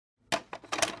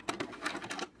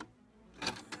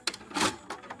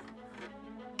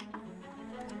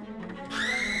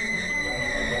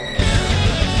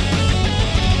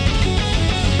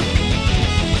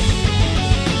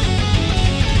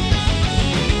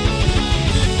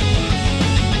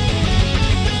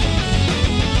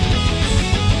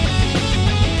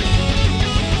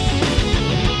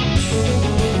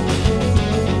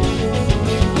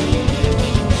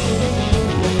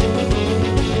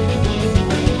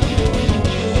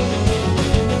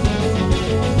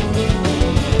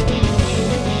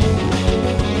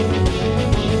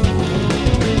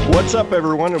What's up,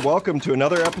 everyone, and welcome to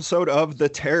another episode of The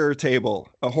Terror Table,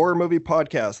 a horror movie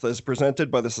podcast that is presented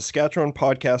by the Saskatchewan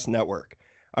Podcast Network.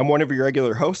 I'm one of your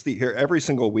regular hosts that you hear every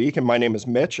single week, and my name is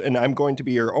Mitch, and I'm going to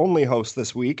be your only host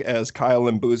this week as Kyle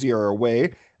and Boozy are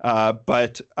away.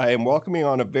 But I am welcoming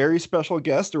on a very special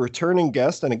guest, a returning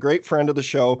guest, and a great friend of the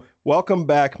show. Welcome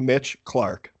back, Mitch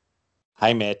Clark.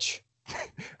 Hi, Mitch.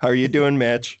 How are you doing,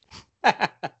 Mitch?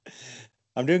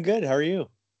 I'm doing good. How are you?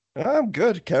 I'm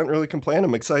good. Can't really complain.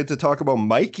 I'm excited to talk about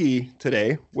Mikey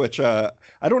today, which I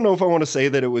don't know if I want to say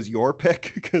that it was your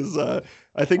pick because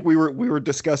I think we were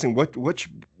discussing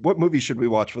what movie should we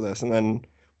watch for this, and then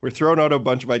we're throwing out a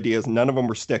bunch of ideas. None of them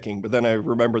were sticking. But then I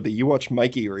remembered that you watched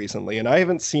Mikey recently, and I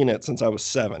haven't seen it since I was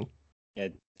 7.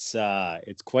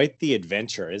 It's quite the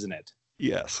adventure, isn't it?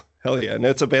 Yes, hell yeah, and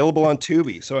it's available on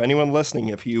Tubi. So anyone listening,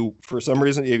 if you for some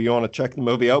reason if you want to check the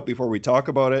movie out before we talk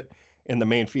about it in the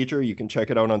main feature, you can check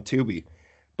it out on Tubi.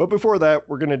 But before that,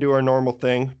 we're going to do our normal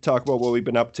thing, talk about what we've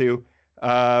been up to.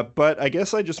 But I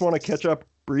guess I just want to catch up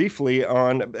briefly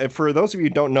on, for those of you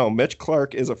who don't know, Mitch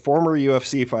Clark is a former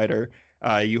UFC fighter.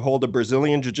 You hold a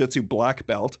Brazilian Jiu-Jitsu black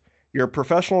belt. You're a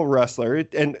professional wrestler.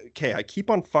 And, okay, I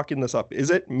keep on fucking this up. Is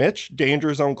it Mitch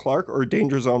Danger Zone Clark or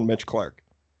Danger Zone Mitch Clark?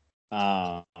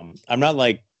 I'm not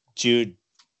like Jude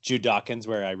Dawkins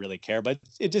where I really care, but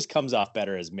it just comes off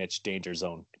better as Mitch Danger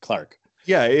Zone Clark.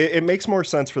 Yeah, it makes more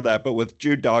sense for that. But with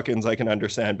Jude Dawkins, I can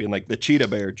understand being like the cheetah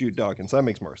bear, Jude Dawkins. That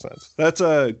makes more sense. That's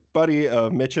a buddy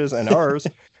of Mitch's and ours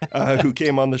who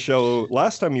came on the show.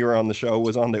 Last time you were on the show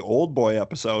was on the Old Boy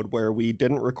episode where we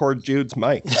didn't record Jude's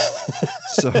mic.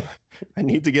 So I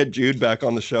need to get Jude back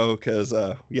on the show because,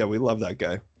 yeah, we love that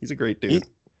guy. He's a great dude.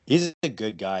 He's a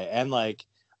good guy. And like,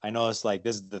 I know it's like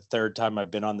this is the third time I've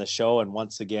been on the show. And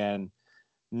once again,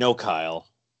 no Kyle.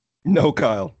 No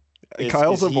Kyle.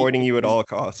 Kyle's avoiding you at all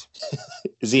costs.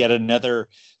 Is he at another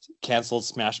canceled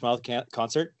Smash Mouth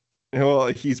concert? Well,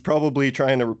 he's probably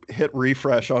trying to hit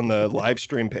refresh on the live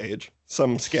stream page.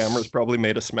 Some scammers probably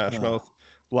made a Smash Mouth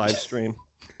live stream.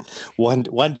 One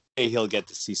day he'll get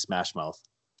to see Smash Mouth.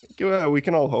 We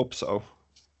can all hope so.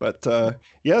 But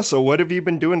yeah, so what have you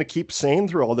been doing to keep sane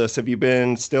through all this? Have you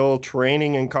been still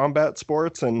training in combat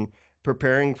sports and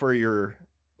preparing for your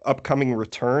upcoming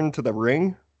return to the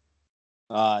ring?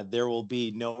 There will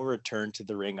be no return to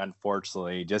the ring,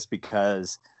 unfortunately, just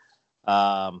because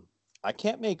I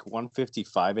can't make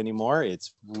 155 anymore.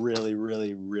 It's really,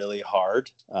 really, really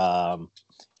hard. And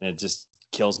it just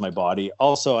kills my body.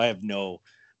 Also, I have no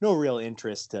real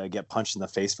interest to get punched in the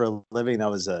face for a living. That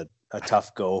was a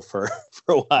tough go for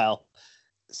a while.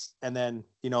 And then,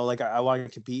 like I want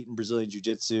to compete in Brazilian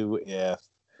Jiu-Jitsu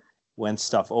when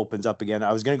stuff opens up again.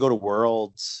 I was going to go to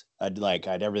Worlds. I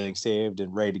had everything saved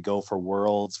and ready to go for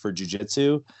Worlds for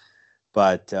Jiu-Jitsu.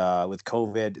 But with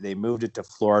COVID, they moved it to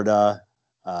Florida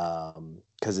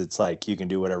because it's like you can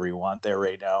do whatever you want there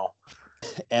right now.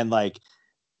 And like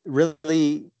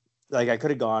really, like I could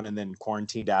have gone and then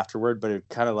quarantined afterward, but it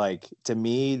kind of like, to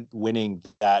me, winning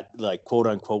that like quote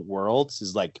unquote Worlds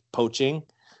is like poaching.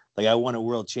 Like I won a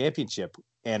world championship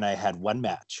and I had one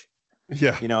match.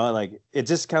 Yeah. Like it's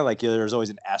just kind of like there's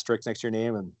always an asterisk next to your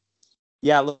name. And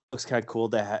yeah, it looks kind of cool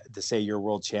to say you're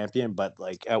world champion, but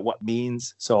like at what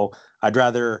means? So I'd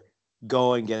rather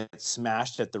go and get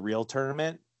smashed at the real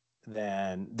tournament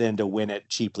than to win it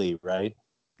cheaply, right?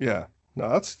 Yeah.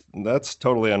 No, that's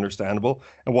totally understandable.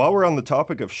 And while we're on the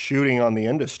topic of shooting on the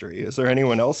industry, is there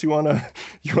anyone else you wanna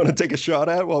take a shot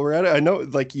at while we're at it? I know,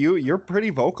 like you're pretty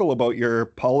vocal about your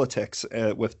politics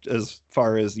with as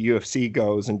far as UFC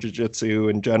goes and jiu-jitsu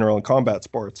in general and combat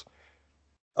sports.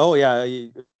 Oh yeah,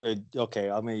 okay.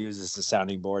 I'm gonna use this as a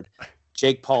sounding board.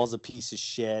 Jake Paul's a piece of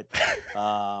shit.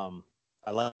 I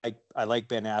like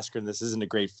Ben Askren. This isn't a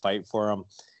great fight for him.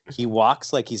 He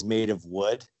walks like he's made of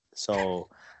wood. So.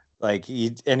 Like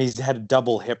he's had a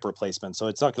double hip replacement, so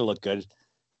it's not going to look good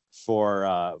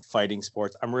for fighting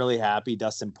sports. I'm really happy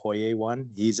Dustin Poirier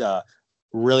won. He's a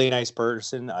really nice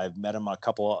person. I've met him a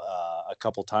couple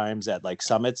times at like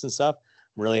summits and stuff.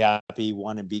 I'm really happy he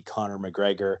won and beat Conor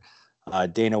McGregor.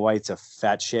 Dana White's a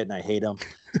fat shit, and I hate him.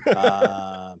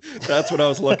 That's what I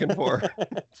was looking for.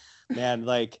 Man,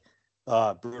 like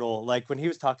brutal. Like when he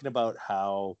was talking about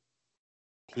how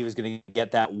he was going to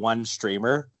get that one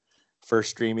streamer for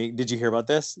streaming. Did you hear about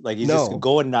this? Like he's just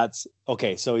going nuts.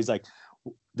 Okay, so he's like,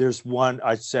 there's one,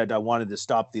 I said I wanted to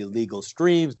stop the illegal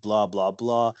streams, blah, blah,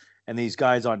 blah. And these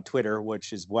guys on Twitter,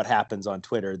 which is what happens on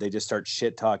Twitter, they just start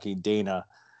shit talking Dana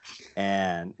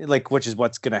and like, which is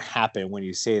what's going to happen when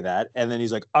you say that. And then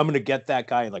he's like, I'm going to get that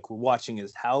guy. Like we're watching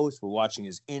his house. We're watching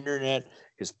his internet,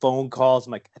 his phone calls.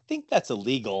 I'm like, I think that's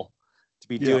illegal to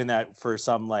be doing that for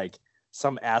some like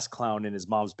some ass clown in his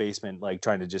mom's basement, like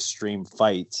trying to just stream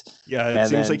fights. Yeah, it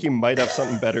seems like you might have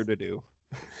something better to do.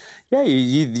 Yeah,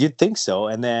 you'd think so.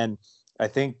 And then I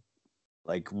think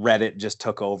like Reddit just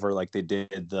took over, like they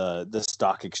did the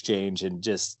stock exchange, and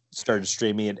just started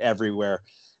streaming it everywhere.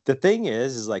 The thing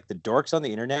is like the dorks on the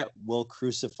internet will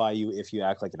crucify you if you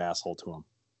act like an asshole to them.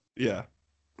 Yeah,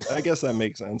 I guess that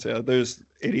makes sense. Yeah, there's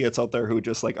idiots out there who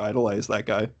just like idolize that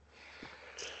guy.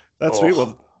 That's sweet.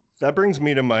 Well, that brings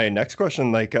me to my next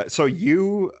question. Like, so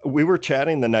we were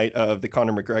chatting the night of the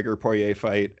Conor McGregor Poirier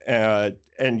fight,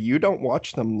 and you don't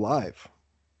watch them live.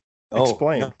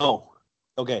 Explain. No.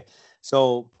 Okay.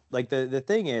 So like the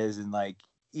thing is, and like,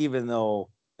 even though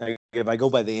like, if I go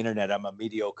by the internet, I'm a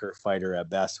mediocre fighter at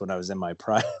best when I was in my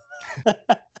prime.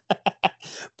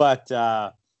 But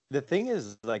the thing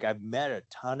is, like, I've met a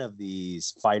ton of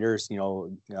these fighters, you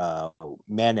know,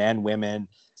 men and women,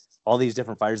 all these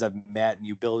different fighters I've met, and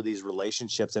you build these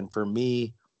relationships. And for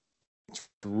me, it's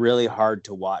really hard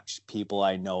to watch people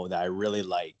I know that I really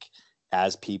like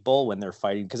as people when they're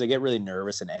fighting, because I get really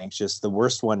nervous and anxious. The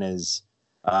worst one is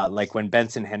like when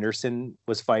Benson Henderson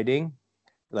was fighting,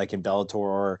 like in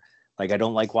Bellator. Like, I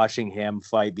don't like watching him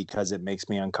fight because it makes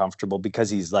me uncomfortable, because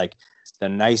he's like the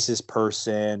nicest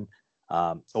person,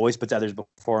 always puts others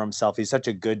before himself. He's such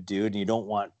a good dude, and you don't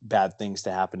want bad things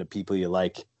to happen to people you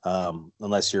like,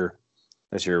 unless you're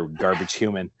garbage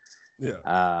human.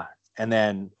 Yeah. And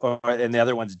the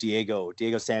other one's Diego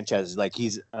Sanchez. Like,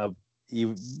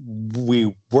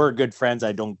 we were good friends.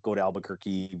 I don't go to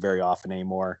Albuquerque very often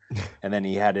anymore. And then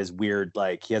he has this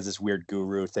weird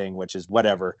guru thing, which is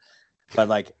whatever. But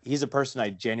like, he's a person I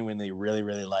genuinely really,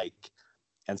 really like.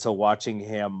 And so watching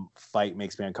him fight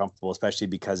makes me uncomfortable, especially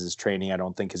because his training, I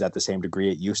don't think, is at the same degree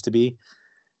it used to be.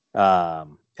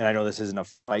 And I know this isn't a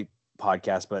fight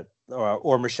podcast, but,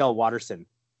 or Michelle Watterson,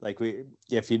 like the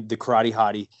karate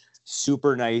hottie,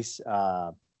 super nice.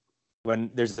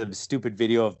 When there's a stupid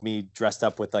video of me dressed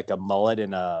up with like a mullet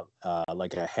and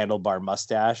like a handlebar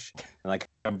mustache, and like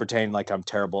I'm pretending like I'm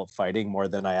terrible at fighting more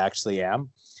than I actually am.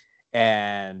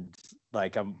 And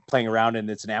like, I'm playing around, and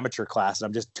it's an amateur class, and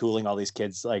I'm just tooling all these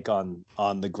kids like on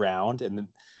the ground, and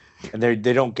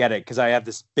they don't get it because I have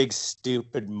this big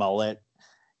stupid mullet.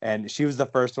 And she was the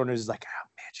first one who's like, "Oh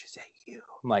man, is that you?"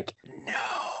 I'm like, "No,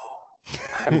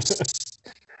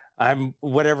 I'm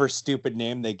whatever stupid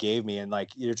name they gave me." And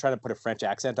like, you're trying to put a French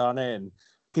accent on it, and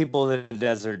people in the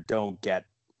desert don't get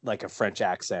like a French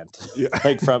accent,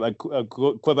 like from a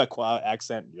Quebecois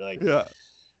accent. You're like, yeah.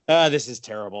 This is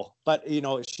terrible. But, you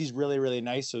know, she's really, really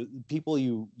nice. So people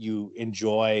you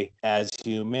enjoy as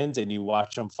humans, and you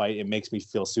watch them fight, it makes me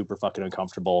feel super fucking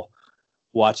uncomfortable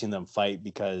watching them fight,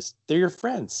 because they're your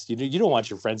friends. You don't want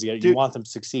your friends to get it. You want them to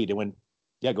succeed. And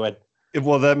go ahead.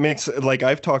 Well, that makes, like,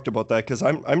 I've talked about that because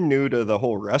I'm new to the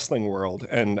whole wrestling world,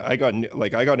 and I got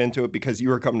into it because you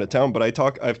were coming to town. But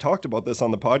I've talked about this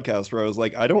on the podcast where I was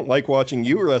like, I don't like watching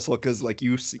you wrestle because like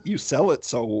you sell it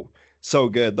so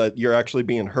good that you're actually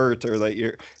being hurt, or that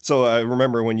you're. So I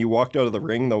remember when you walked out of the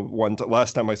ring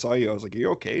last time I saw you, I was like, "Are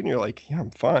you okay?" And you're like, "Yeah, I'm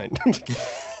fine."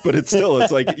 But it's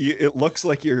like it looks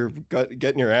like you're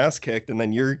getting your ass kicked, and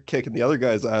then you're kicking the other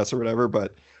guy's ass or whatever.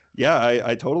 But yeah,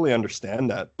 I totally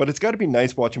understand that. But it's got to be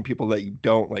nice watching people that you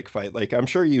don't like fight. Like, I'm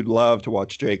sure you'd love to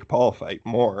watch Jake Paul fight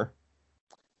more.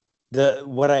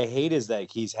 What I hate is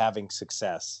that he's having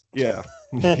success. Yeah.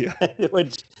 Yeah.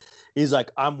 Which he's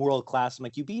like, "I'm world class." I'm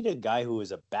like, you beat a guy who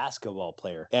is a basketball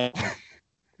player. And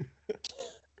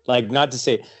like, not to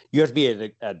say you have to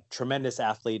be a tremendous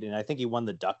athlete. And I think he won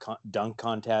the dunk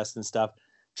contest and stuff.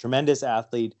 Tremendous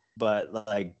athlete, but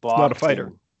like boxing. Not a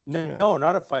fighter. No,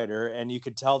 not a fighter. And you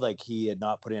could tell like he had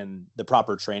not put in the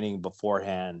proper training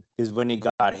beforehand, because when he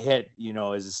got hit, you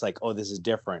know, it's just like, oh, this is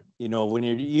different. You know, when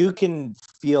you can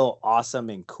feel awesome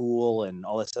and cool and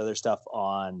all this other stuff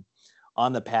on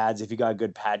the pads. If you got a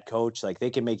good pad coach, like, they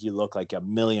can make you look like $1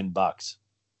 million,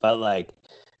 but like,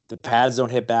 the pads don't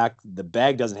hit back, the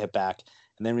bag doesn't hit back.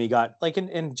 And then when you got like,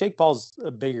 and Jake Paul's a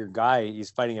bigger guy,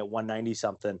 he's fighting at 190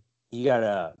 something. You got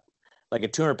a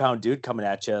 200-pound dude coming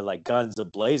at you like guns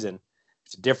a-blazing.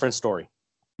 It's a different story.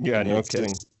 Yeah, no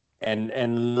kidding.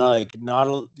 And like,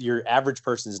 your average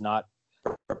person is not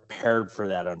prepared for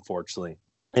that, unfortunately.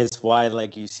 It's why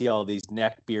like you see all these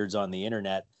neck beards on the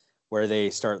internet where they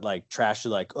start like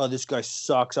trashing, like, "Oh, this guy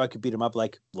sucks, I could beat him up."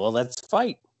 Like, well, let's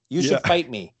fight. You should fight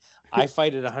me. I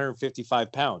fight at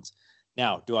 155 pounds.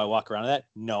 Now, do I walk around that?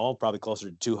 No, probably closer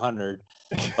to 200.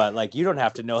 But like, you don't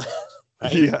have to know that,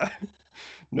 right? Yeah.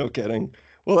 No kidding.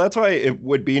 Well, that's why it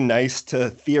would be nice to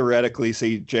theoretically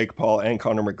see Jake Paul and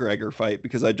Conor McGregor fight,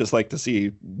 because I'd just like to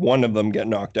see one of them get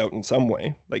knocked out in some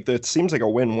way. Like, that seems like a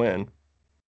win-win.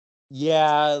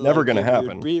 Yeah, Never like gonna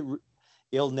happen.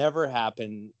 it'll never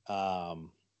happen.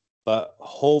 But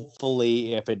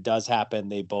hopefully, if it does happen,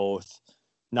 they both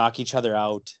knock each other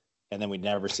out, and then we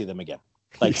never see them again.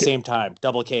 Like Yeah. same time,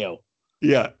 double KO.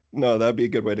 Yeah, no, that'd be a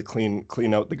good way to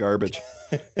clean out the garbage.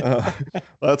 Uh,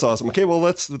 that's awesome. Okay, well,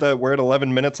 we're at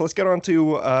 11 minutes. Let's get on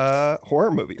to horror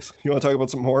movies. You want to talk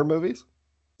about some horror movies?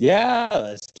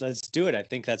 Yeah, let's do it. I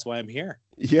think that's why I'm here.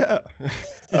 Yeah.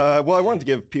 Well, I wanted to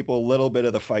give people a little bit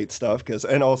of the fight stuff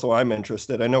and also I'm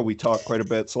interested. I know we talk quite a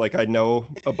bit, so like I know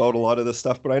about a lot of this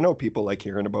stuff, but I know people like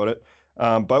hearing about it.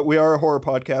 But we are a horror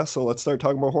podcast, so let's start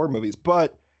talking about horror movies.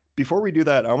 But before we do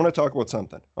that, I want to talk about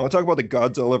something. I want to talk about the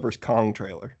Godzilla vs. Kong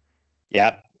trailer.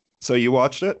 Yeah. So you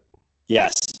watched it?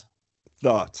 Yes.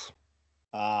 Thoughts?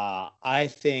 I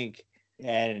think,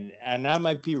 and I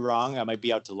might be wrong. I might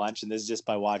be out to lunch, and this is just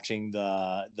by watching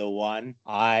the one.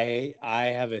 I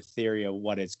have a theory of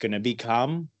what it's going to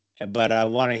become, but I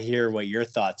want to hear what your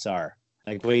thoughts are.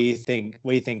 Like, what do you think?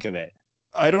 What do you think of it?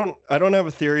 I don't have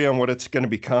a theory on what it's going to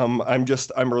become.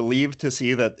 I'm relieved to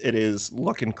see that it is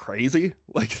looking crazy.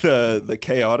 Like the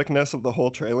chaoticness of the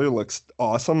whole trailer looks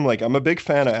awesome. Like I'm a big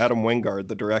fan of Adam Wingard,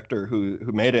 the director who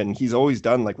made it, and he's always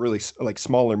done like really like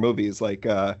smaller movies like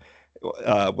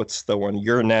what's the one?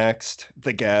 You're Next,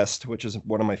 The Guest, which is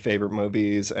one of my favorite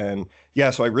movies. And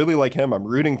yeah, so I really like him. I'm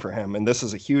rooting for him, and this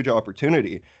is a huge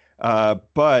opportunity.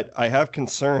 But I have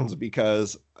concerns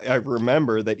because I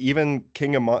remember that even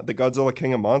the Godzilla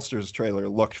King of Monsters trailer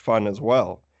looked fun as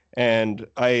well. And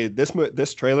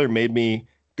this trailer made me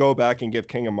go back and give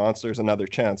King of Monsters another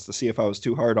chance to see if I was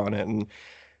too hard on it. And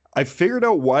I figured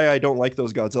out why I don't like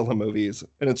those Godzilla movies.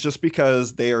 And it's just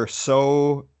because they are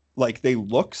so like they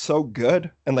look so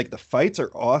good and like the fights are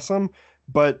awesome,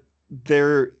 but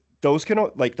they're those can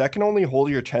like that can only hold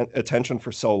your attention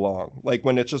for so long. Like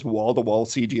when it's just wall to wall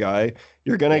CGI,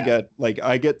 you're gonna get like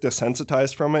I get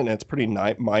desensitized from it, and it's pretty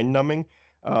mind numbing.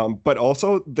 But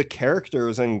also the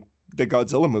characters in the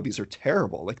Godzilla movies are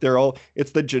terrible. Like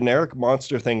it's the generic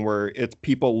monster thing where it's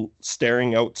people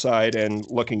staring outside and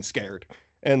looking scared,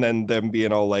 and then them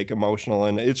being all like emotional,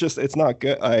 and it's not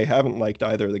good. I haven't liked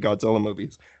either of the Godzilla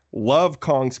movies. Love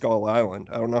Kong Skull Island.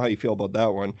 I don't know how you feel about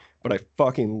that one, but I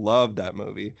fucking love that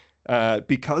movie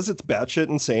because it's batshit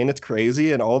insane, it's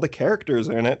crazy, and all the characters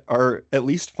in it are at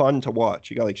least fun to watch.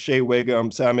 You got like Shea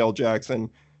Wiggum, Samuel Jackson,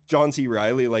 John C.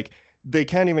 Reilly. Like they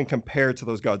can't even compare to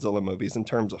those Godzilla movies in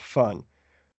terms of fun.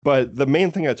 But the main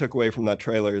thing I took away from that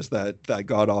trailer is that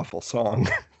god awful song.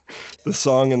 The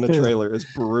song in the trailer is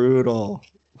brutal.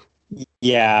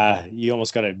 Yeah, you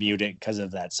almost got to mute it because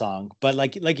of that song. But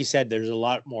like you said, there's a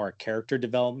lot more character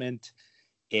development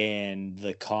in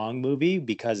the Kong movie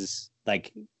because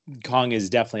like Kong is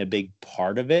definitely a big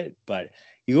part of it. But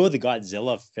you go with the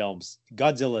Godzilla films,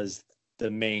 Godzilla is the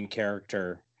main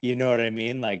character. You know what I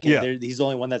mean? Like he's the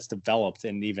only one that's developed,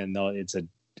 and even though it's a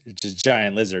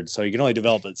giant lizard, so you can only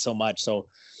develop it so much. So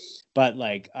but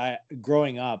like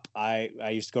growing up, I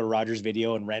used to go to Rogers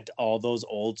Video and rent all those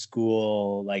old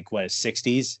school like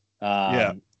 60s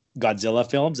Godzilla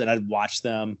films, and I'd watch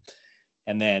them.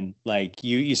 And then like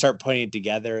you start putting it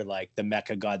together, like the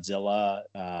Mecha Godzilla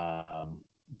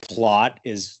plot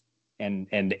is and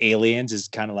aliens is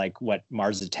kind of like what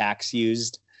Mars Attacks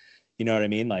used. You know what I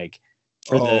mean? Like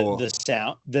for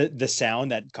the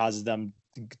sound that causes them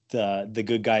the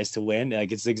good guys to win,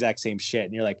 like it's the exact same shit,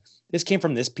 and you're like, this came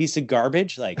from this piece of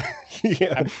garbage. Like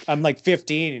I'm like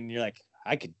 15, and you're like,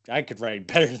 I could write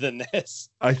better than this.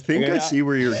 I think I see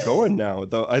where you're going now,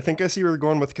 though. I think I see where you're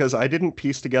going with, because I didn't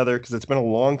piece together, because it's been a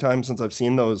long time since I've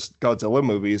seen those Godzilla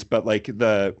movies, but like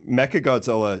the Mecha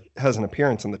Godzilla has an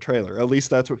appearance in the trailer. At least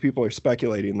that's what people are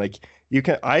speculating. Like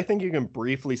I think you can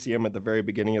briefly see him at the very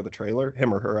beginning of the trailer,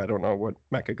 him or her. I don't know what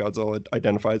Mecha Godzilla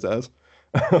identifies as.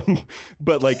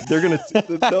 But like they're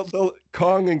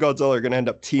Kong and Godzilla are gonna end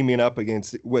up teaming up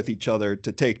with each other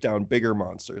to take down bigger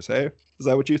monsters. Hey, is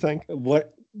that what you think?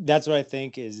 That's what I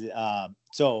think is.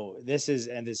 So this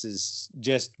is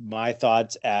just my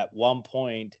thoughts at one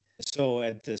point. So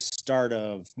at the start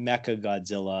of Mecha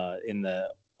Godzilla in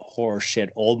the horseshit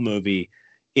old movie,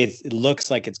 it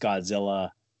looks like it's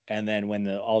Godzilla, and then when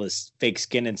all this fake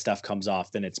skin and stuff comes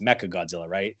off, then it's Mecha Godzilla,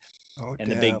 right? Oh, and damn.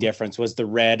 The big difference was the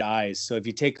red eyes. So if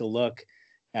you take a look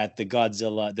at the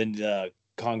Godzilla, then the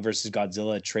Kong versus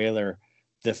Godzilla trailer,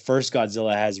 the first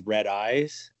Godzilla has red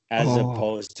eyes as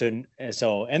opposed to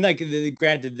and like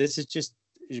granted, this is just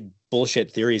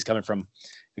bullshit theories coming from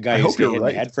a guy who's hitting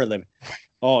the head for a living.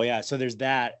 Oh yeah, so there's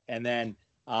that, and then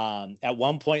at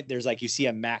one point there's like you see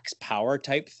a max power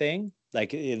type thing,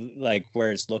 like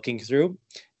where it's looking through.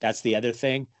 That's the other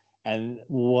thing. And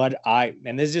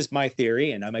this is just my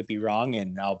theory, and I might be wrong,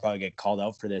 and I'll probably get called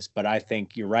out for this, but I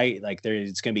think you're right. Like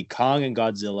it's going to be Kong and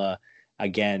Godzilla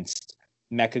against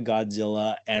Mecha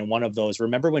Godzilla, and one of those.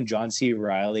 Remember when John C.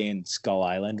 Reilly in Skull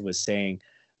Island was saying,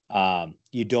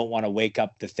 "You don't want to wake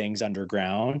up the things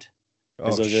underground."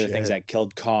 Because those are the things that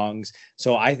killed Kongs.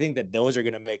 So I think that those are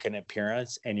going to make an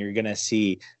appearance, and you're going to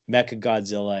see Mecha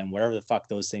Godzilla and whatever the fuck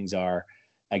those things are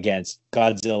against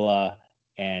Godzilla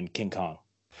and King Kong.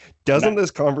 Doesn't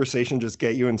this conversation just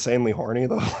get you insanely horny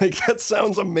though? Like that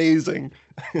sounds amazing.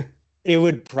 It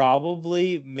would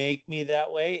probably make me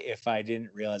that way if I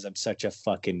didn't realize I'm such a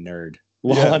fucking nerd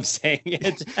while I'm saying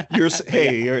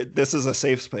it. This is a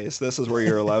safe space. This is where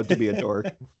you're allowed to be a dork.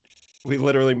 We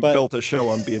literally built a show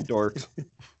on being dorks.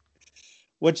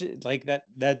 Which like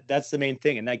that's the main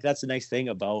thing. And like that's the nice thing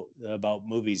about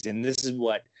movies. And this is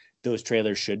what those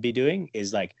trailers should be doing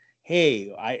is like,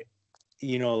 hey,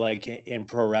 like in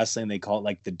pro wrestling, they call it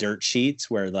like the dirt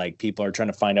sheets where like people are trying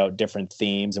to find out different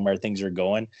themes and where things are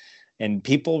going. And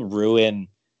people ruin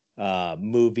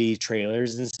movie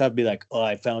trailers and stuff, be like, oh,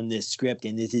 I found this script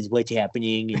and this is what's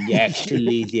happening and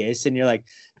actually this. And you're like,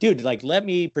 dude, like, let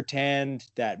me pretend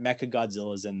that Mecha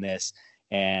Godzilla's in this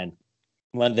and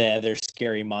one of the other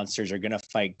scary monsters are going to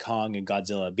fight Kong and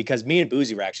Godzilla. Because me and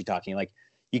Boozy were actually talking, like,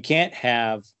 you can't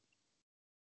have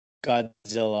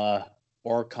Godzilla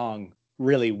or Kong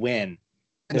really win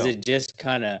because it just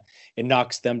it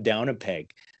knocks them down a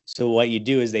peg. So what you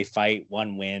do is they fight,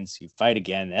 one wins, you fight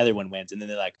again, the other one wins, and then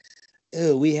they're like,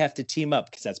 oh, we have to team up,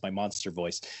 because that's my monster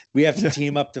voice. We have to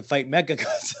team up to fight Mecha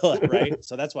Godzilla, right?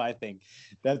 So that's why I think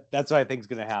that's what I think is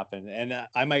going to happen. And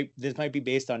this might be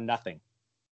based on nothing.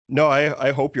 No,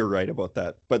 I hope you're right about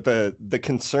that. But the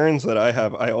concerns that I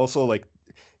have, I also like.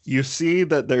 You see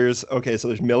that there's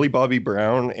Millie Bobby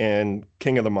Brown and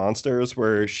King of the Monsters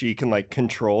where she can like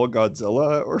control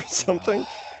Godzilla or something.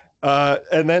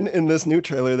 And then in this new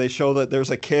trailer, they show that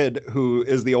there's a kid who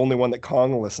is the only one that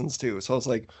Kong listens to. So I was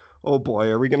like, oh boy,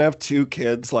 are we going to have two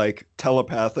kids like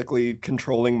telepathically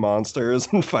controlling monsters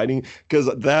and fighting? Because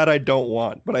that I don't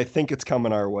want, but I think it's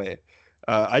coming our way.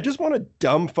 I just want a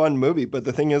dumb, fun movie. But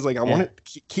the thing is, like, I want it,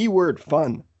 keyword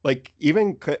fun. Like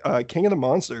even King of the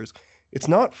Monsters, it's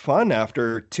not fun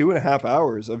after 2.5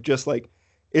 hours of just like,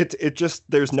 it just,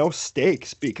 there's no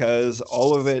stakes because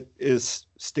all of it is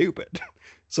stupid.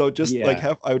 So just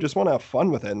I just want to have fun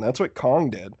with it. And that's what Kong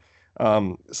did.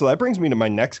 So that brings me to my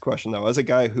next question though. As a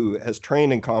guy who has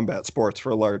trained in combat sports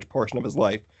for a large portion of his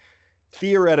life,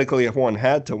 theoretically, if one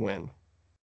had to win,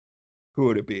 who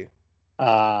would it be?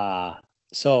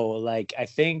 So like, I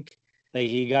think like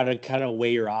you got to kind of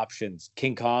weigh your options.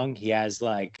 King Kong, he has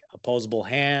like opposable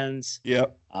hands.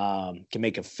 Yep. Can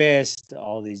make a fist.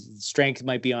 All these strength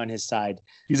might be on his side.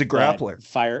 He's a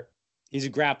grappler. He's a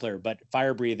grappler, but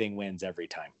fire breathing wins every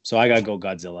time. So I gotta go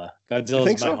Godzilla.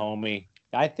 Godzilla's my homie.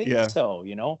 I think so.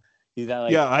 You know, he's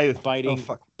got like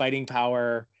biting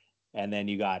power, and then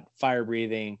you got fire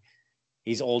breathing.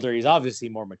 He's older. He's obviously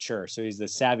more mature, so he's the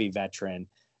savvy veteran.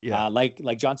 Yeah, like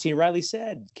John C. Reilly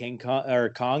said,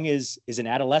 Kong is an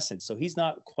adolescent, so he's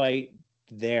not quite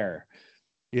there.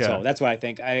 Yeah, so that's why I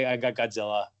think I got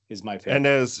Godzilla is my favorite. And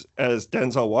as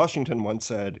Denzel Washington once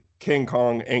said, King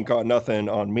Kong ain't got nothing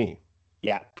on me.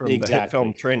 Yeah, from the hit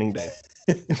film Training Day.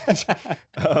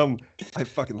 I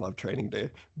fucking love Training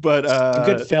Day, but a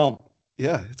good film.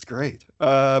 Yeah, it's great.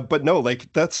 But no, like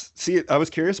I was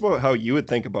curious about how you would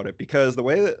think about it because the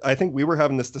way that I think we were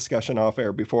having this discussion off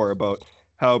air before about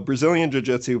how Brazilian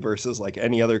jiu-jitsu versus like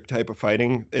any other type of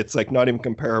fighting, it's like not even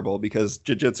comparable because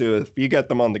jiu-jitsu, if you get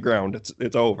them on the ground,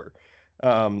 it's over.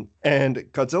 And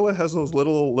Godzilla has those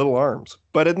little arms,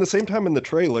 but at the same time in the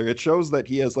trailer, it shows that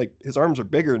he has like his arms are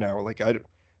bigger now. Like I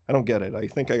don't get it. I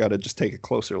think I got to just take a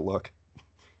closer look.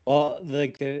 Well,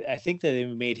 I think that they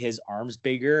made his arms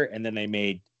bigger and then they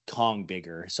made Kong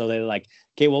bigger. So they're like,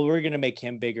 okay, well, we're going to make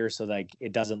him bigger. So like,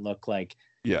 it doesn't look like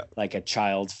a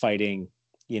child fighting,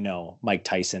 Mike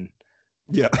Tyson.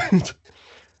 Yeah.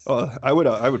 I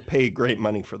would pay great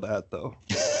money for that though.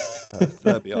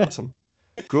 That'd be awesome.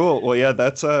 Cool. Well, yeah,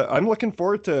 that's I'm looking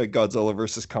forward to Godzilla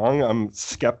versus Kong. I'm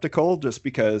skeptical just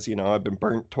because, I've been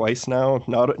burnt twice now.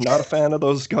 Not a fan of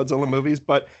those Godzilla movies,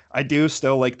 but I do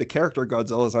still like the character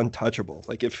Godzilla is untouchable.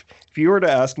 Like if you were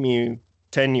to ask me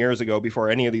 10 years ago before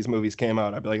any of these movies came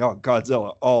out, I'd be like, oh,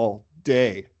 Godzilla all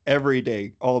day, every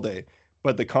day, all day.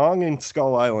 But the Kong in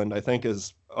Skull Island, I think,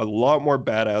 is a lot more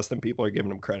badass than people are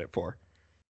giving him credit for.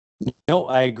 No,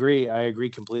 I agree. I agree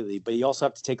completely. But you also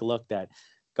have to take a look that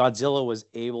Godzilla was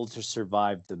able to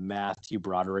survive the Matthew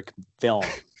Broderick film.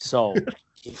 So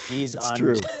he's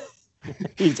true.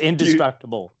 He's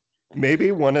indestructible.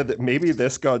 maybe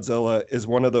this Godzilla is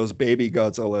one of those baby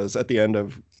Godzillas at the end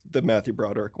of the Matthew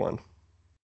Broderick one.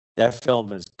 That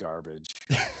film is garbage.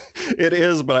 It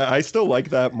is, but I still like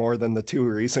that more than the two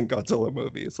recent Godzilla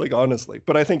movies, like honestly.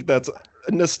 But I think that's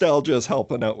nostalgia is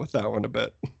helping out with that one a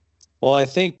bit. Well, I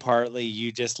think partly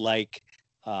you just like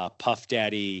Puff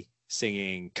Daddy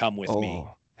singing "Come with Me."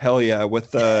 Hell yeah,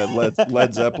 with the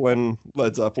Led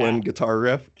Zeppelin guitar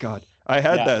riff. God, I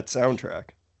had that soundtrack.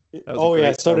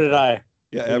 That So did I.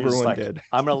 Yeah, everyone did.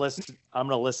 I'm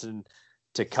gonna listen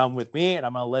to "Come with Me," and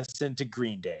I'm gonna listen to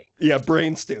Green Day. Yeah,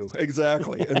 Brain Stew,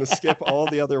 exactly, and skip all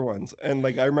the other ones. And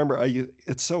like I remember,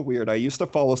 it's so weird. I used to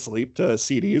fall asleep to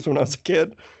CDs when I was a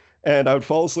kid, and I would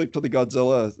fall asleep to the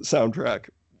Godzilla soundtrack.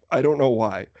 I don't know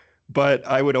why, but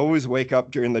I would always wake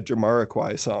up during the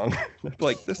Jamiroquai song. I'd be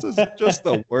like, this is just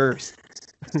the worst.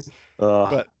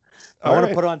 But I want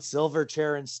to put on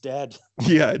Silverchair instead.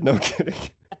 Yeah, no kidding.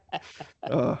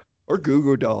 Or Goo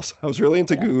Goo Dolls. I was really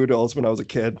into Goo Goo Dolls when I was a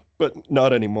kid, but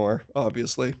not anymore,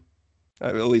 obviously.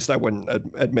 At least I wouldn't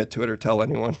admit to it or tell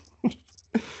anyone.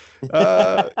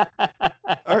 All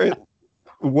right.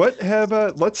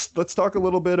 Let's talk a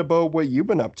little bit about what you've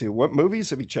been up to. What movies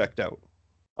have you checked out?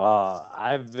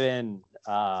 I've been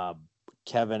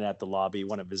Kevin at the lobby,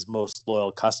 one of his most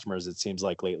loyal customers, it seems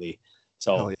like lately.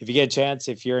 So if you get a chance,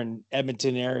 if you're in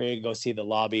Edmonton area, go see the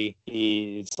lobby.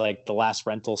 It's like the last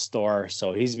rental store.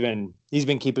 So he's been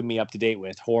keeping me up to date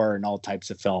with horror and all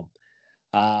types of film.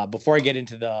 Before I get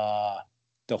into the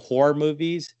horror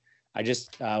movies,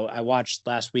 I watched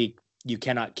last week You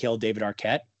Cannot Kill David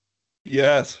Arquette.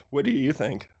 Yes. What do you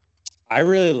think? I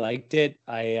really liked it.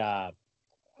 I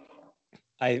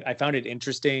found it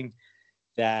interesting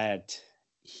that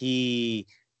he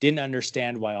didn't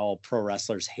understand why all pro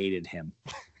wrestlers hated him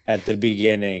at the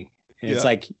beginning. And it's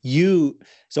like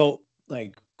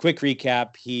quick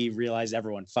recap. He realized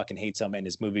everyone fucking hates him and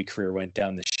his movie career went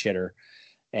down the shitter.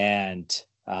 And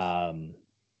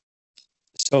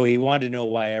so he wanted to know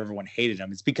why everyone hated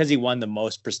him. It's because he won the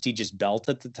most prestigious belt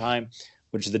at the time,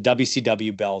 which is the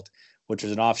WCW belt, which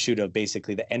was an offshoot of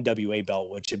basically the NWA belt,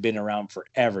 which had been around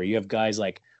forever. You have guys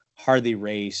like Harley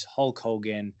Race, Hulk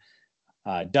Hogan,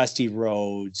 Dusty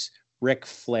Rhodes, Ric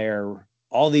Flair,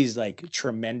 all these like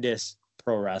tremendous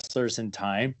pro wrestlers in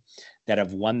time that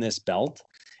have won this belt.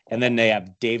 And then they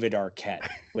have David Arquette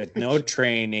with no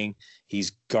training.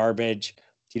 He's garbage.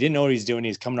 He didn't know what he's doing.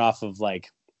 He's coming off of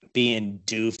like being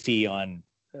doofy on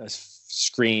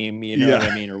Scream, you know what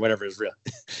I mean? Or whatever is real.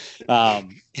 But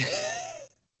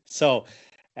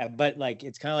like,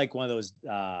 it's kind of like one of those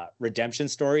redemption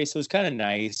stories. So it's kind of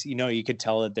nice. You know, you could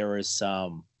tell that there was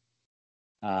some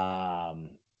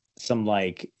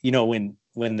like, you know, when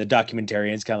the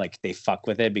documentarians kind of like, they fuck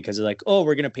with it because they're like, oh,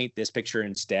 we're going to paint this picture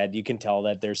instead. You can tell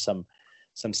that there's some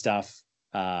stuff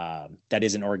that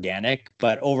isn't organic,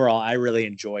 but overall, I really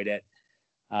enjoyed it.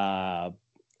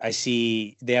 I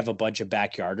see they have a bunch of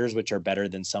backyarders, which are better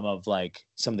than some of the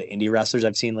indie wrestlers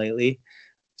I've seen lately.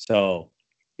 So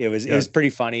it was pretty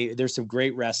funny. There's some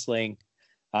great wrestling.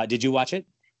 Did you watch it?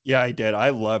 Yeah, I did. I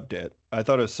loved it. I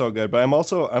thought it was so good. But I'm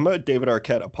a David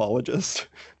Arquette apologist.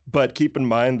 But keep in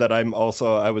mind that I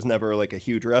was never like a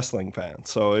huge wrestling fan.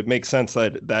 So it makes sense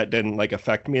that didn't like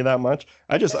affect me that much.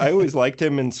 I always liked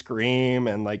him in Scream,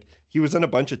 and like he was in a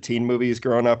bunch of teen movies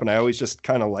growing up, and I always just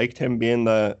kind of liked him being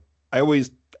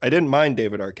I didn't mind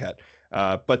David Arquette.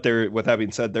 But with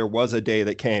having said, there was a day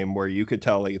that came where you could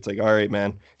tell, like, it's like, all right,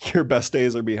 man, your best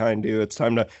days are behind you. It's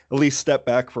time to at least step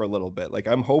back for a little bit. Like,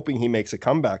 I'm hoping he makes a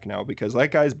comeback now because that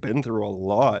guy's been through a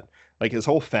lot. Like, his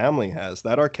whole family has.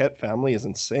 That Arquette family is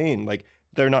insane. Like,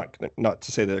 they're not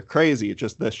to say they're crazy. It's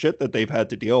just the shit that they've had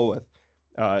to deal with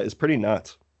is pretty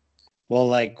nuts. Well,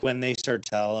 like when they start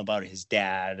telling about his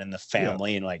dad and the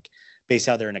family and like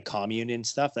basically how they're in a commune and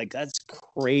stuff, like that's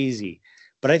crazy.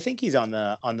 But I think he's on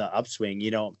the upswing,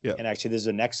 you know. Yeah. And actually, there's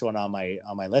the next one on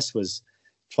my list was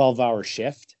 12-Hour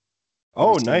Shift.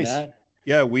 Oh, nice.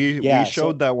 Yeah, we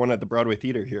showed that one at the Broadway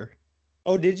Theater here.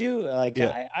 Oh, did you? Like,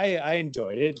 yeah. I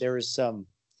enjoyed it. There was some.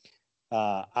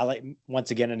 I like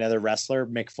once again another wrestler,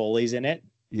 Mick Foley's in it.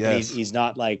 Yes. He's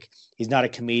not a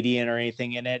comedian or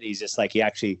anything in it. He's just like he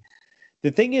actually. The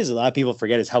thing is, a lot of people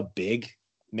forget is how big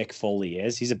Mick Foley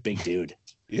is. He's a big dude.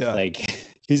 Yeah. Like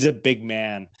he's a big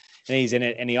man. And he's in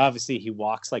it, and he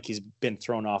walks like he's been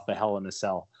thrown off a Hell in a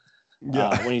Cell.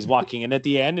 When he's walking in at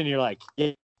the end, and you're like,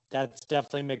 yeah, that's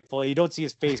definitely Mick Foley. You don't see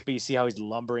his face, but you see how he's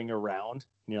lumbering around,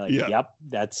 and you're like, yep,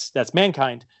 that's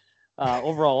Mankind.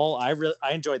 Overall, I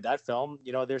enjoyed that film.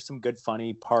 You know, there's some good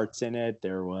funny parts in it.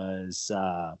 There was,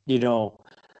 you know,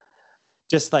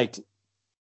 just like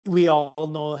we all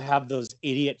know have those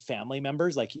idiot family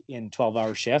members like in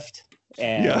 12-hour shift.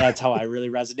 And Yeah. that's how I really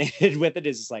resonated with it.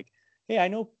 Is just like, hey, I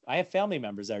know I have family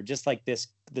members that are just like this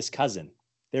cousin.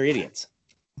 They're idiots.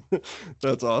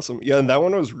 That's awesome. Yeah, and that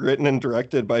one was written and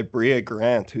directed by Brea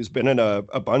Grant, who's been in a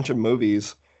bunch of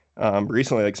movies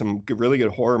recently, like some really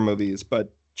good horror movies.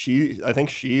 But I think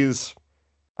she's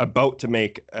about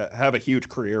to have a huge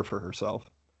career for herself.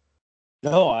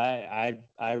 No, I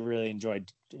really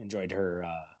enjoyed her.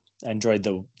 Enjoyed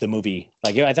the movie.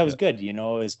 Like I thought it was good. You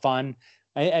know, it was fun.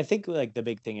 I think like the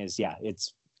big thing is, yeah,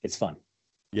 it's fun.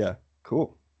 Yeah,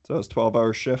 cool. So it's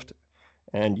 12-hour shift,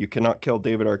 and you cannot kill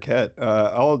David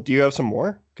Arquette. Do you have some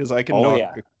more? Because I can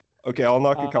Okay, I'll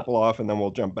knock a couple off, and then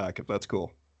we'll jump back if that's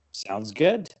cool. Sounds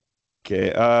good.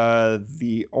 Okay,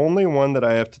 the only one that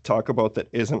I have to talk about that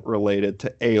isn't related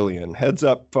to Alien. Heads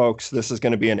up, folks, this is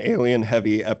going to be an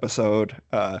Alien-heavy episode.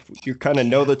 You kind of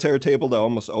know the tear table to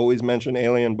almost always mention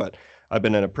Alien, but I've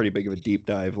been in a pretty big of a deep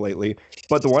dive lately.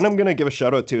 But the one I'm going to give a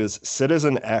shout out to is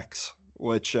Citizen X,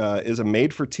 which is a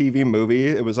made-for-TV movie.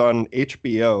 It was on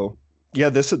HBO. Yeah,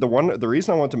 this is the one. The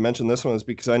reason I want to mention this one is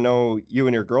because I know you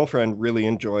and your girlfriend really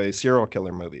enjoy serial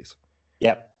killer movies.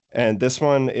 Yep. And this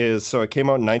one it came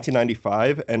out in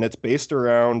 1995, and it's based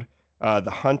around the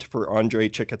hunt for Andre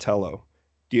Chikatilo.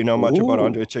 Do you know much about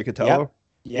Andre Chikatilo?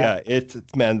 Yep. Yeah,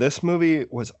 man, this movie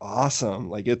was awesome.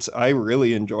 Like I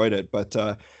really enjoyed it. But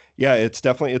yeah, it's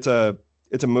a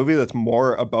movie that's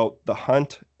more about the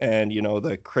hunt and, you know,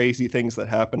 the crazy things that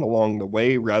happen along the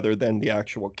way rather than the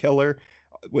actual killer.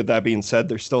 With that being said,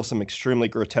 there's still some extremely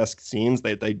grotesque scenes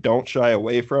that they don't shy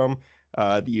away from.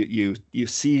 You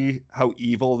see how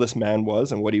evil this man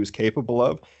was and what he was capable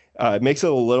of. It makes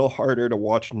it a little harder to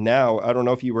watch now. I don't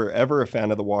know if you were ever a fan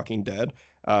of The Walking Dead,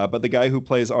 but the guy who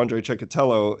plays Andre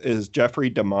Chikatilo is Jeffrey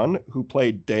DeMunn, who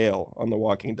played Dale on The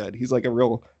Walking Dead. He's like a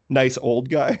real nice old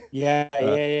guy.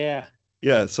 Yeah.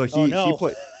 Yeah, so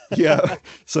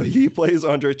so he plays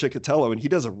Andre Chikatilo, and he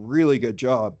does a really good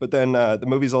job. But then the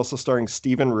movie's also starring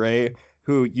Stephen Ray,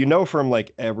 who you know from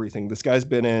like everything. This guy's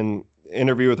been in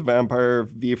Interview with the Vampire,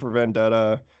 V for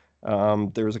Vendetta.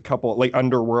 There was a couple like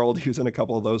Underworld. He was in a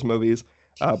couple of those movies.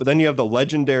 But then you have the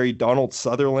legendary Donald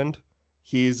Sutherland.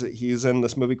 He's in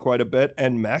this movie quite a bit,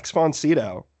 and Max von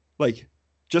Sydow. Like,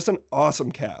 just an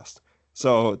awesome cast.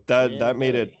 So that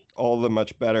made it all the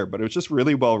much better. But it was just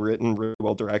really well written, really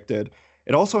well directed.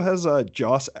 It also has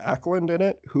Joss Ackland in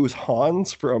it, who's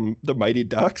Hans from the Mighty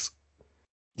Ducks.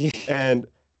 And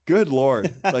good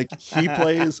Lord, like he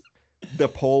plays the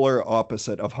polar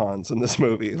opposite of Hans in this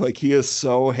movie. Like he is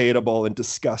so hateable and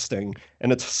disgusting,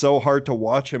 and it's so hard to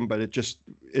watch him, but it just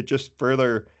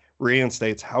further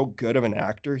reinstates how good of an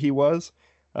actor he was.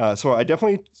 So I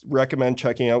definitely recommend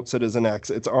checking out Citizen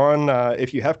X. It's on,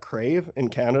 if you have Crave in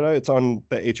Canada, it's on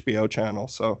the HBO channel.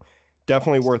 So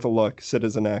definitely worth a look,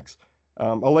 Citizen X.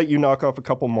 I'll let you knock off a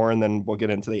couple more and then we'll get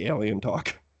into the Alien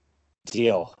talk.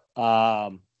 Deal.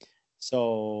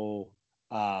 So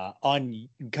on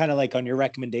kind of like on your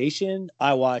recommendation,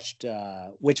 I watched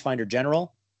Witchfinder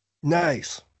General.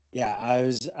 Nice. Yeah, I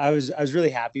was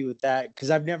really happy with that because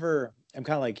I'm kind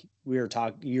of like you were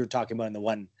talking about in the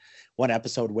one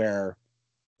episode where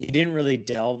he didn't really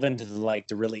delve into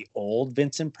the really old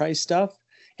Vincent Price stuff,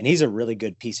 and he's a really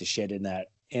good piece of shit in that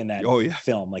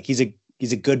film. Like he's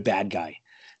a good bad guy.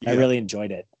 Yeah. I really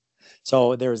enjoyed it.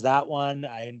 So there was that one.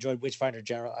 I enjoyed Witchfinder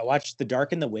General. I watched The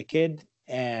Dark and the Wicked,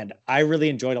 and I really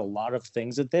enjoyed a lot of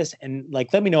things with this. And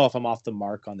like, let me know if I'm off the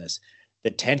mark on this. The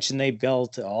tension they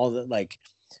built, all the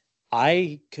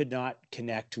I could not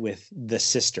connect with the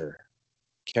sister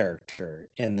character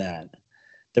in that.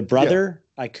 The brother,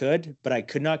 I could, but I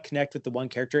could not connect with the one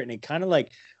character, and it kind of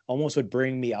almost would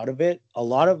bring me out of it. A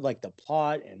lot of the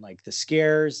plot and the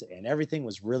scares and everything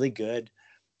was really good,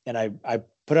 and I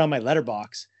put it on my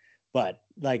letterbox, but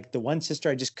the one sister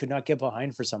I just could not get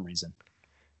behind for some reason.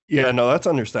 Yeah, no, that's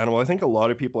understandable. I think a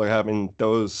lot of people are having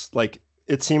those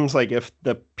it seems like if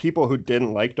the people who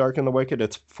didn't like Dark and the Wicked,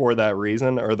 it's for that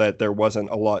reason, or that there wasn't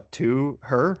a lot to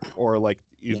her, or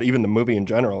even the movie in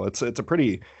general. It's a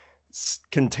pretty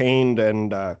contained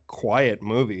and quiet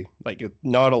movie.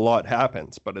 Not a lot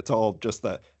happens, but it's all just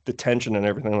the tension and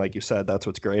everything. Like you said, that's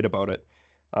what's great about it.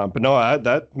 But no,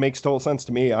 that makes total sense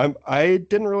to me. I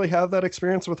didn't really have that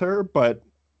experience with her, but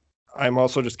I'm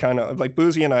also just kind of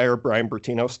Boozy and I are Brian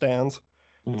Bertino stans.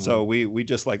 Mm-hmm. So we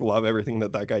just love everything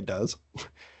that guy does.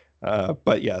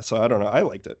 But yeah, so I don't know. I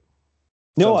liked it.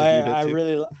 No, I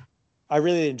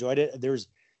really enjoyed it.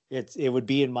 It would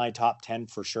be in my top 10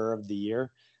 for sure of the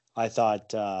year. I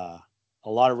thought a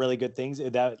lot of really good things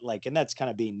that and that's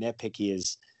kind of being nitpicky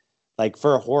is like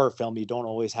for a horror film, you don't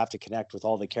always have to connect with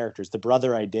all the characters. The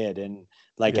brother I did, and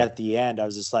like at the end, I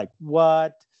was just like,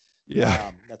 what?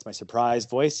 Yeah. That's my surprise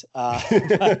voice.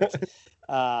 Yeah,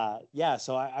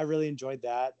 so I really enjoyed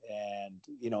that, and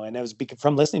and it was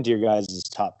from listening to your guys'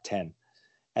 top 10,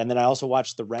 and then I also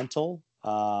watched The Rental,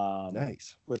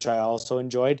 Nice. which I also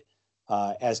enjoyed.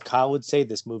 As Kyle would say,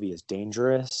 this movie is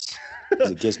dangerous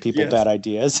because it gives people bad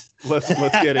ideas. Let's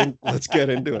get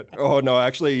into it. Oh no,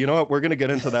 actually, you know what? We're gonna get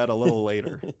into that a little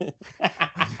later.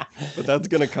 But that's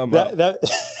gonna come up. That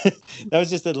was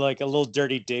just a little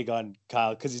dirty dig on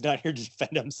Kyle because he's not here to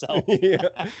defend himself. Yeah.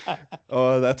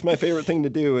 Oh, that's my favorite thing to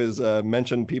do is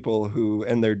mention people who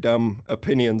and their dumb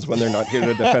opinions when they're not here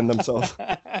to defend themselves.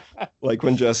 Like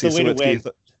when Jesse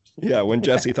Sawitsky, when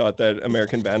Jesse thought that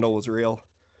American Vandal was real.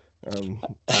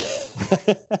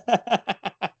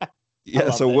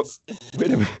 Yeah. So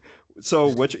wait a minute.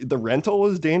 So The Rental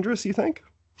is dangerous, you think?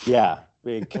 Yeah,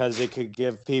 because it could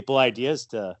give people ideas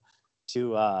to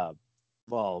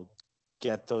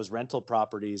get those rental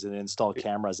properties and install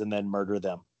cameras and then murder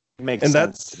them. It makes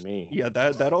sense to me. Yeah,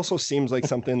 that also seems like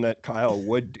something that Kyle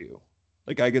would do.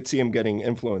 Like I could see him getting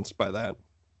influenced by that.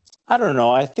 I don't know.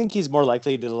 I think he's more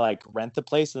likely to rent the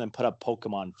place and then put up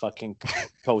Pokemon fucking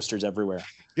posters everywhere.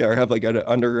 Yeah, or have an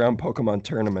underground Pokemon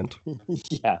tournament.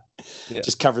 Yeah.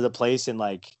 Just cover the place in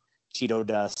Cheeto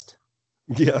dust.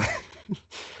 Yeah.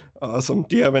 Awesome.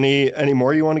 Do you have any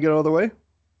more you want to get out of the way?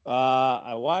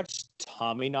 I watched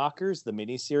Tommyknockers, the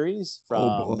miniseries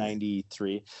from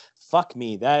 '93. Fuck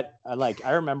me, that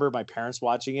I remember my parents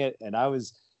watching it, and I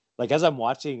was as I'm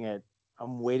watching it,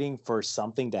 I'm waiting for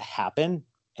something to happen,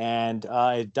 and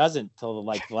it doesn't till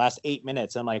the last 8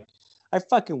 minutes. I'm like, I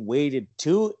fucking waited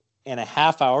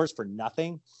 2.5 hours for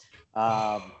nothing.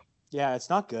 Yeah, it's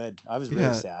not good. I was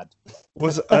really sad.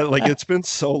 It's been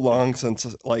so long since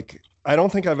I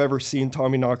don't think I've ever seen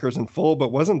Tommyknockers in full,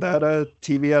 but wasn't that a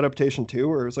TV adaptation too,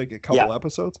 or it was a couple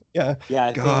episodes? Yeah. Yeah,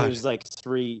 I think it was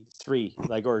three,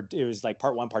 or it was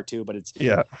part 1, part 2, but it's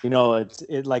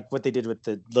it's what they did with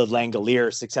the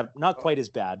Langoliers, except not quite as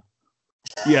bad.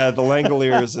 Yeah, the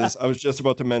Langoliers is. I was just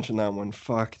about to mention that one.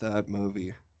 Fuck that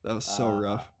movie. That was so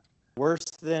rough. Worse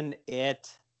than it,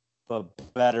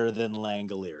 but better than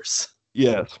Langoliers.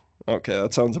 Yes. Okay,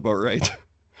 that sounds about right.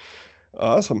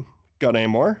 Awesome. Got any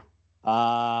more?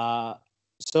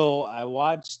 So I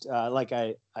watched,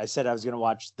 I said I was going to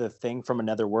watch The Thing from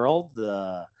Another World,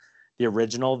 the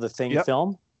original The Thing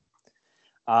film.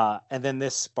 And then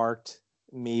this sparked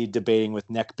me debating with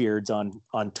neckbeards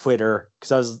on Twitter,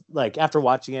 because I was after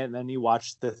watching it, and then you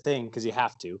watch The Thing because you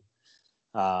have to.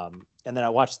 And then I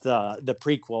watched the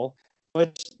prequel,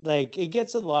 which it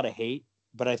gets a lot of hate,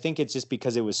 but I think it's just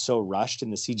because it was so rushed,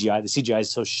 and the CGI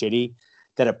is so shitty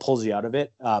that it pulls you out of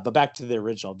it. But back to the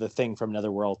original, The Thing from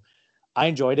Another World. I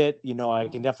enjoyed it. I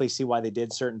can definitely see why they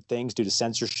did certain things due to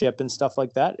censorship and stuff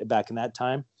like that back in that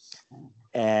time.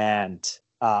 And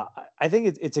I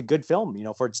think it's a good film,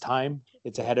 for its time.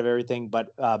 It's ahead of everything.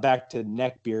 But back to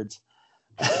neckbeards.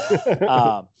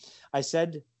 I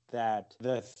said that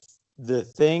the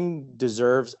Thing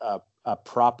deserves a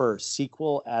proper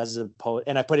sequel, as opposed,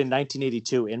 and I put in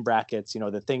 1982 in brackets. The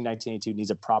Thing 1982 needs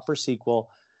a proper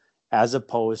sequel as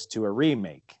opposed to a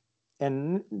remake.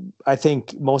 And I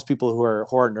think most people who are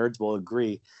horror nerds will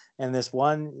agree. And this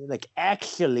one,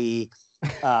 actually,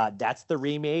 that's the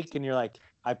remake. And you're like,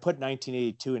 I put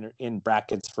 1982 in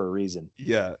brackets for a reason.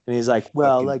 Yeah. And he's like,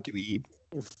 well, dweeb.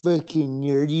 Fucking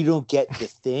nerd, you don't get The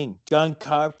Thing. John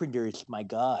Carpenter is my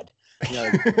god.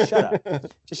 Shut up.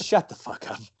 Just shut the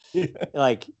fuck up.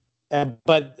 Yeah.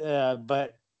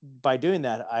 But by doing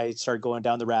that, I started going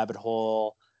down the rabbit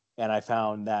hole. And I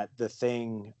found that The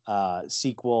Thing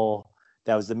sequel,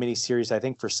 that was the miniseries, I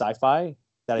think, for Sci-Fi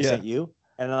that I sent you.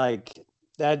 And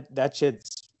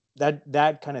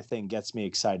that kind of thing gets me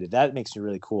excited. That makes me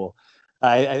really cool.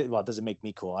 Well, it doesn't make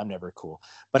me cool. I'm never cool.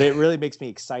 But it really makes me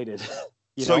excited.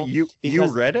 You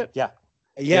read it? Yeah.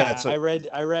 Yeah. I read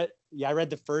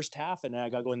the first half, and then I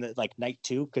got going to night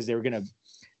 2, because they were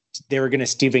gonna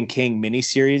Stephen King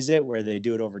miniseries it, where they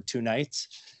do it over 2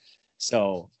 nights.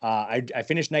 So I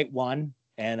finished night 1,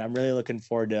 and I'm really looking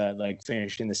forward to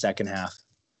finishing the second half.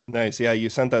 Nice. Yeah, you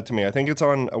sent that to me. I think it's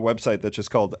on a website that's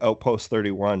just called Outpost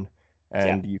 31,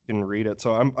 and you can read it.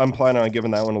 So I'm planning on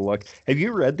giving that one a look. Have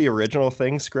you read the original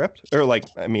Thing script, or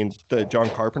the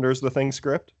John Carpenter's The Thing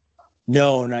script?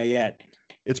 No, not yet.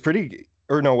 It's pretty.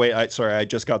 Or no, wait. I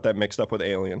just got that mixed up with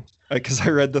Alien, because I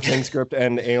read the Thing script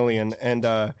and Alien,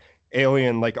 and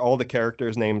Alien, all the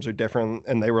characters' names are different,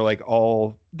 and they were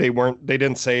they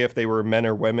didn't say if they were men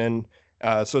or women.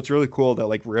 So it's really cool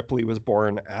that Ripley was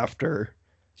born after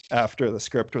after the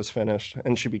script was finished,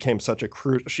 and she became such a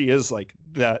she is like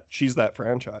that. She's that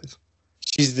franchise.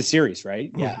 She's the series,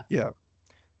 right? Yeah. Yeah.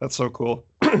 That's so cool.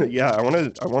 Yeah, I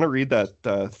want to read that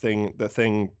the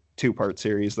thing two-part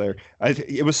series there.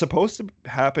 It was supposed to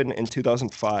happen in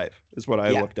 2005 is what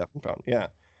I Yeah. looked up and found. Yeah.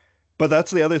 But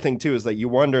that's the other thing too, is that you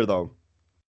wonder though,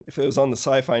 if it was on the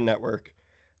Sci-Fi Network,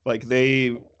 like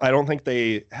I don't think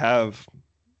they have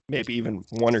maybe even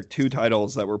one or two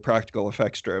titles that were practical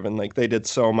effects driven. Like they did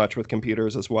so much with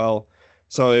computers as well.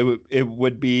 So it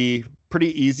would be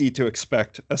pretty easy to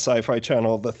expect a Sci-Fi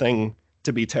Channel The Thing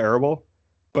to be terrible,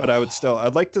 but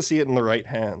I'd like to see it in the right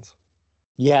hands.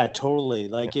 Yeah, totally.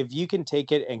 Like if you can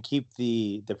take it and keep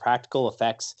the practical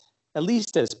effects at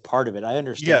least as part of it. I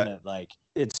understand Yeah. that like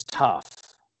it's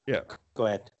tough. Yeah. Go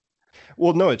ahead.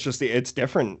 Well, no, it's just it's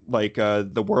different. Like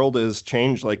the world has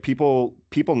changed. Like people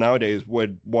nowadays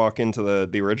would walk into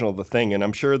the original The Thing, and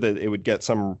I'm sure that it would get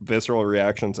some visceral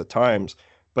reactions at times.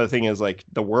 But the thing is, like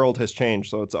the world has changed,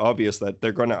 so it's obvious that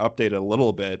they're going to update it a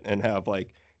little bit and have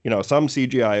like some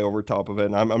CGI over top of it.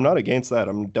 And I'm not against that.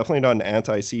 I'm definitely not an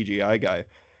anti CGI guy,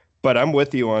 but I'm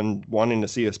with you on wanting to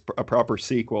see a proper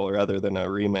sequel rather than a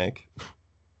remake.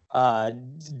 Uh,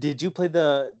 did you play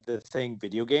the Thing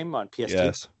video game on PS2?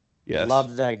 Yes, yes,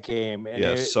 Loved that game, and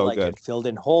yes, it so like good. it filled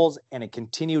in holes, and it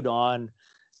continued on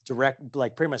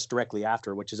like pretty much directly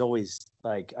after, which is always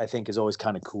like I think is always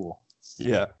kind of cool.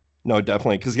 Yeah, no,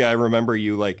 definitely. Because yeah, I remember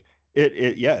you like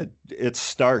it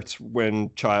starts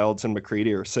when Childs and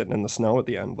McCready are sitting in the snow at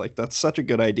the end. Like that's such a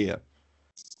good idea.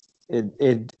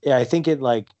 Yeah, I think it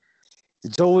like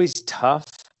it's always tough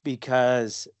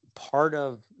because part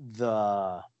of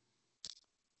the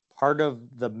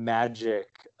magic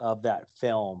of that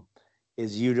film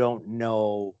is you don't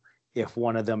know if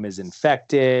one of them is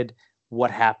infected, what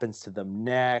happens to them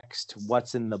next,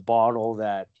 what's in the bottle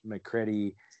that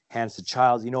McCready hands to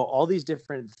Childs. All these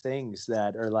different things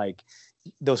that are like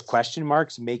those question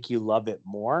marks make you love it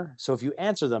more. So if you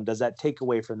answer them, does that take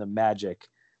away from the magic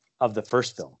of the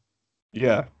first film?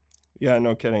 Yeah. Yeah,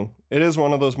 no kidding. It is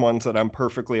one of those ones that I'm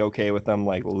perfectly okay with them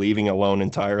like leaving alone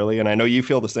entirely. And I know you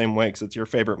feel the same way because it's your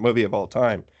favorite movie of all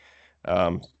time.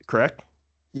 Correct?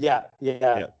 Yeah, Yeah,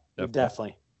 yeah, definitely.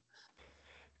 definitely.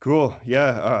 Cool.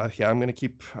 Yeah. Yeah, I'm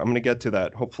gonna get to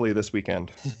that hopefully this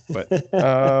weekend. But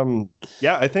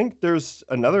yeah, I think there's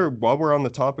another while we're on the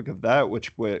topic of that,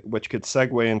 which could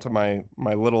segue into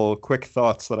my little quick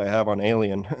thoughts that I have on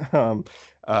Alien.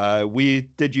 We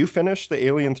did you finish the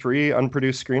Alien 3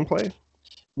 unproduced screenplay?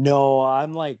 No,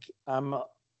 I'm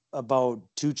about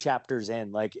two chapters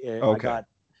in. Like I Okay. got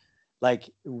like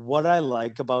what I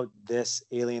like about this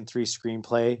Alien 3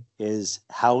 screenplay is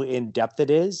how in depth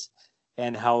it is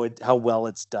and how well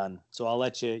it's done. So I'll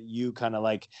let you kind of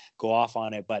like go off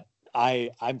on it, but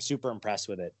I'm super impressed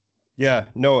with it. Yeah,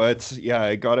 no, yeah,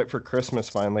 I got it for Christmas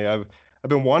finally. I've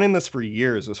been wanting this for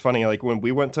years. It's funny, like when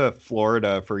we went to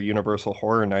Florida for Universal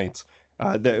Horror Nights,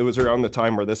 it was around the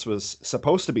time where this was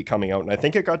supposed to be coming out, and I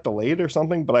think it got delayed or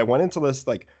something. But I went into this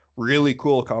like really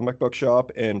cool comic book shop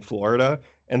in Florida,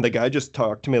 and the guy just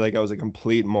talked to me like I was a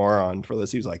complete moron for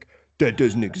this. He was like, "That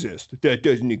doesn't exist. That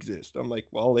doesn't exist." I'm like,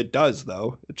 "Well, it does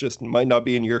though. It just might not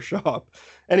be in your shop."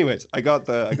 Anyways, I got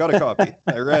a copy.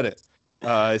 I read it.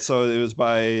 So it was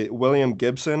by William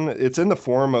Gibson. It's in the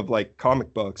form of like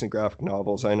comic books and graphic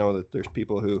novels. I know that there's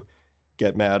people who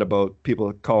get mad about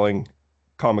people calling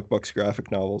comic books graphic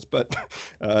novels, but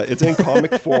it's in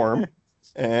comic form.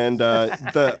 And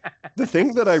the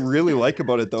thing that I really like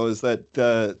about it though is that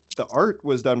the art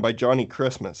was done by Johnny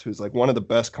Christmas, who's like one of the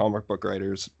best comic book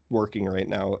writers working right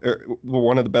now, or well,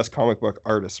 one of the best comic book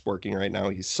artists working right now.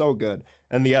 He's so good,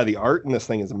 and yeah, the art in this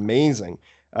thing is amazing.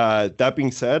 That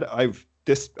being said,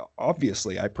 this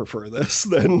obviously I prefer this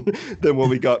than what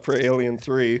we got for Alien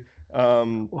 3.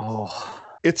 Oh,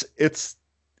 It's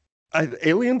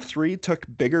Alien 3 took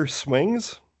bigger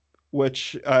swings,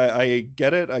 which I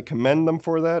get it. I commend them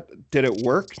for that. Did it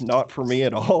work? Not for me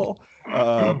at all.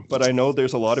 But I know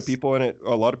there's a lot of people in it,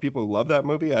 a lot of people who love that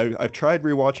movie. I've tried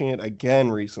rewatching it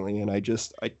again recently, and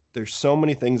there's so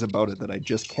many things about it that I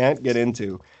just can't get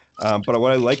into. But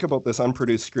what I like about this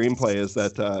unproduced screenplay is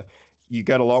that you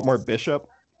got a lot more Bishop.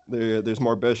 There's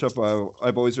more Bishop.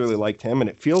 I've always really liked him, and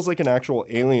it feels like an actual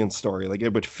Alien story. Like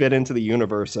it would fit into the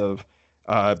universe of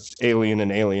Alien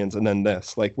and Aliens, and then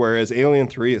this. Like whereas Alien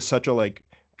 3 is such a like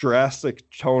drastic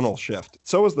tonal shift.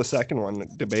 So is the second one,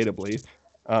 debatably.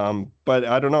 But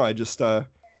I don't know. It's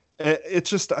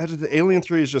just the Alien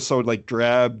 3 is just so like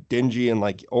drab, dingy, and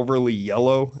like overly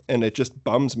yellow, and it just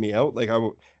bums me out.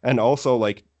 And also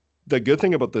like the good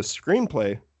thing about this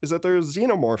screenplay is that there's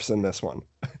xenomorphs in this one.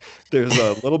 There's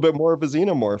a little bit more of a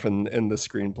xenomorph in the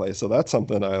screenplay, so that's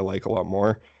something I like a lot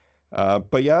more.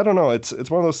 But yeah, I don't know. It's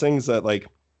one of those things that like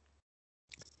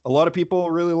a lot of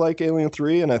people really like Alien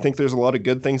 3, and I think there's a lot of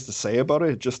good things to say about it.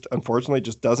 It just unfortunately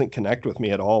just doesn't connect with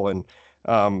me at all.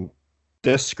 And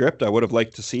this script I would have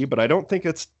liked to see, but I don't think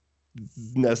it's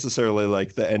necessarily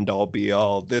like the end all be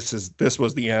all. This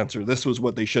was the answer. This was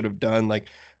what they should have done. Like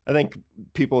I think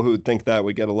people who think that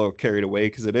would get a little carried away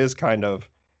because it is kind of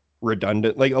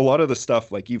redundant. Like a lot of the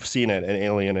stuff, like you've seen it in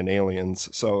Alien and Aliens,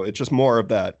 so it's just more of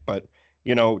that. But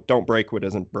don't break what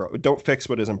isn't don't fix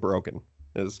what isn't broken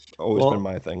has always been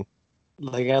my thing.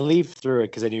 Like I leafed through it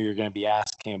because I knew you were going to be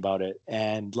asking about it,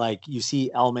 and like you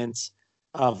see elements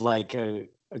of like a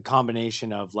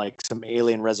combination of like some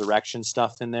Alien Resurrection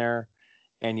stuff in there,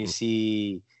 and you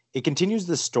see it continues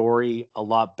the story a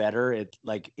lot better. It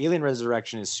like Alien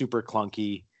Resurrection is super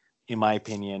clunky, in my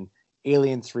opinion.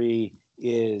 Alien 3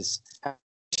 is a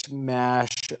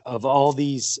mash of all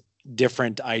these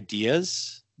different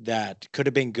ideas that could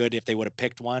have been good if they would have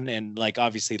picked one. And like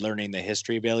obviously learning the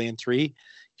history of Alien 3,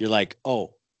 you're like,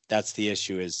 oh, that's the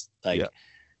issue is like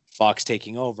Fox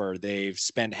taking over. They've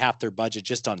spent half their budget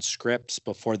just on scripts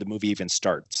before the movie even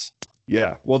starts.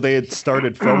 Yeah. Well, they had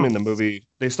started filming the movie.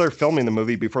 They started filming the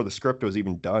movie before the script was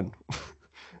even done.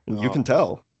 And you can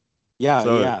tell. Yeah.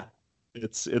 So yeah.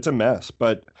 It's a mess.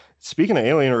 But speaking of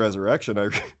Alien Resurrection, I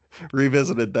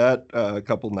revisited that a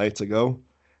couple nights ago.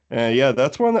 And yeah,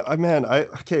 that's one that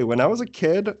when I was a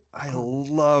kid, I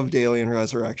loved Alien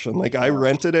Resurrection. Like I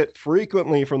rented it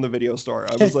frequently from the video store.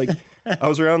 I was like, I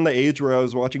was around the age where I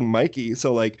was watching Mikey.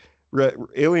 So like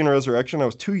Alien Resurrection, I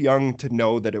was too young to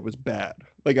know that it was bad.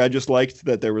 Like I just liked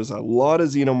that there was a lot of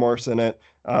xenomorphs in it.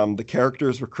 The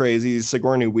characters were crazy.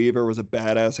 Sigourney Weaver was a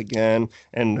badass again,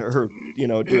 and her,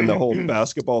 doing the whole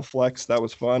basketball flex, that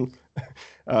was fun.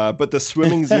 But the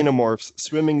swimming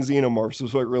xenomorphs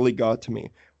was what really got to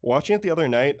me. Watching it the other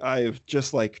night, I've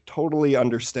just like totally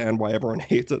understand why everyone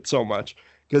hates it so much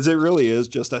because it really is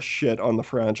just a shit on the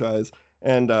franchise.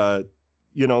 And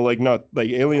like not like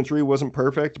Alien 3 wasn't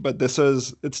perfect, but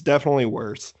it's definitely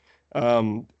worse.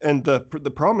 And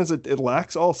the problem is it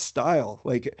lacks all style.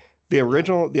 Like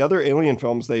the other Alien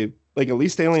films, they like at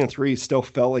least Alien 3 still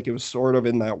felt like it was sort of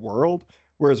in that world,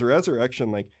 whereas Resurrection,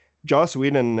 like Joss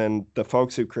Whedon and the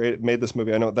folks who made this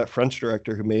movie, I know that French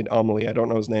director who made Amelie, I don't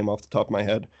know his name off the top of my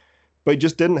head, but he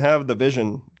just didn't have the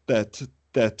vision that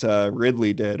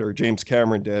Ridley did or James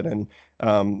Cameron did. And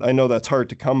I know that's hard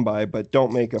to come by, but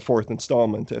don't make a fourth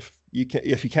installment if you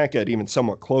can't get even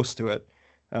somewhat close to it.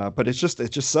 But it's just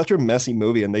such a messy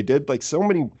movie, and they did like so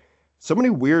many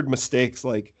weird mistakes,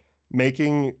 like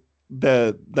making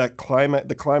the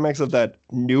climax of that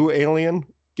new Alien,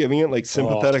 giving it like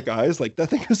sympathetic eyes. Like that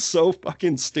thing is so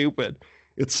fucking stupid.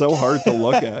 It's so hard to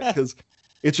look at because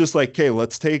it's just like, okay,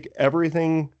 let's take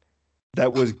everything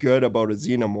that was good about a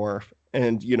xenomorph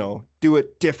and do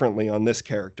it differently on this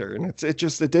character, and it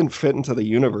didn't fit into the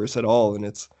universe at all, and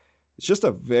it's just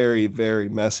a very, very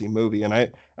messy movie. And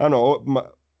I don't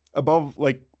know, above,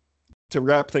 like, to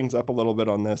wrap things up a little bit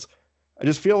on this, I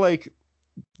just feel like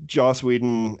Joss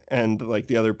Whedon and like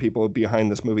the other people behind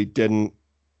this movie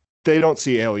they don't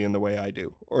see Alien the way I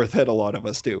do, or that a lot of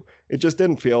us do. It just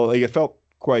didn't feel like, it felt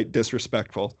quite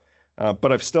disrespectful.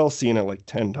 But I've still seen it like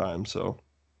 10 times, so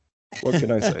what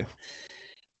can I say?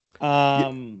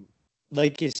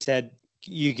 Like you said,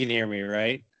 you can hear me,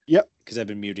 right? Yep. Because I've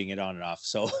been muting it on and off.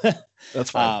 So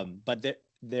that's fine. But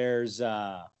there's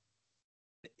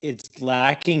it's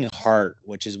lacking heart,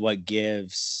 which is what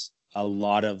gives a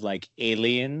lot of like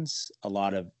Aliens a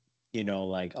lot of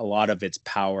like a lot of its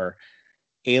power.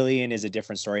 Alien is a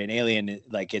different story, and Alien,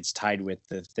 like, it's tied with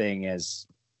The Thing as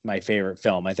my favorite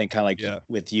film. I think kind of like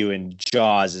with you and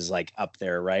Jaws is like up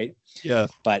there, right? Yeah.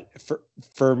 But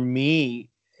for me,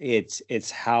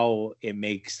 it's how it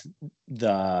makes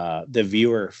the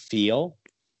viewer feel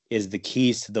is the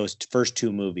keys to those first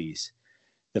two movies.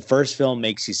 The first film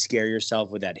makes you scare yourself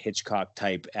with that Hitchcock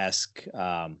type esque,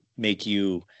 make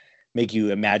you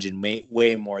imagine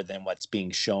way more than what's being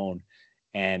shown.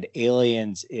 And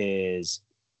Aliens is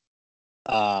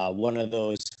one of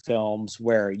those films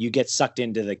where you get sucked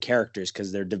into the characters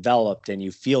because they're developed and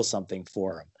you feel something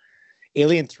for them.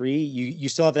 Alien 3, you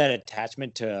still have that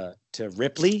attachment to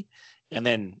Ripley, and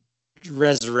then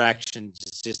Resurrection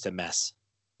is just a mess.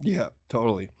 Yeah,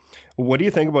 totally. What do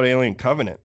you think about Alien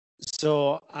Covenant?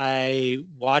 So I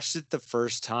watched it the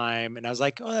first time and I was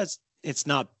like, oh, it's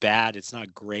not bad. It's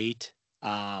not great.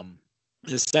 The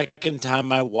second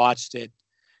time I watched it,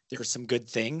 there were some good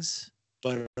things,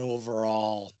 but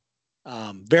overall,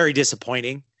 very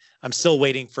disappointing. I'm still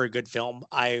waiting for a good film.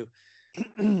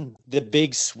 The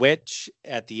big switch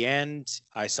at the end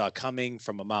I saw coming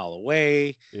from a mile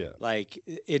away. Yeah. Like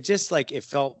it just like it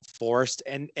felt forced.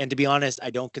 And to be honest, I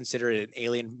don't consider it an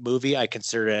Alien movie. I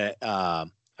consider it a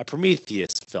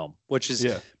Prometheus film, which is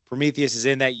Prometheus is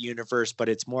in that universe, but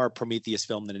it's more a Prometheus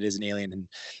film than it is an Alien. And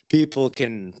people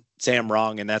can say I'm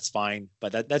wrong, and that's fine.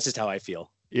 But that's just how I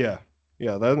feel. Yeah.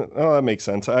 Yeah, that makes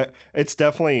sense. It's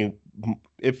definitely,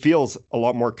 it feels a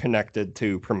lot more connected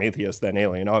to Prometheus than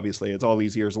Alien. Obviously, it's all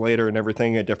these years later and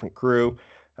everything, a different crew.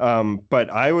 But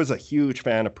I was a huge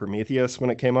fan of Prometheus when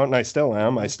it came out, and I still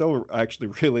am. I still actually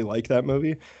really like that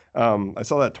movie. I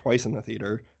saw that twice in the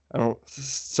theater.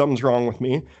 Something's wrong with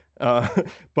me.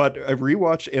 But I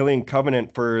rewatched Alien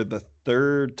Covenant for the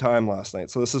third time last night.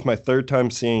 So this is my third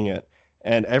time seeing it.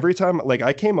 And every time, like,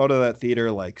 I came out of that theater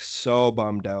like so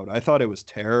bummed out. I thought it was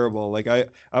terrible. Like I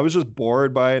was just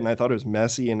bored by it, and I thought it was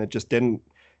messy, and it just didn't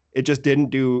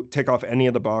tick off any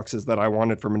of the boxes that I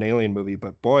wanted from an Alien movie.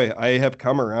 But boy, I have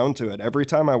come around to it. Every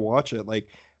time I watch it, like,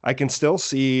 I can still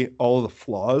see all the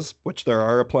flaws, which there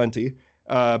are plenty.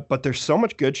 But there's so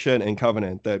much good shit in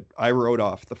Covenant that I wrote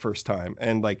off the first time,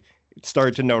 and like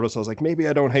started to notice. I was like, maybe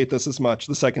I don't hate this as much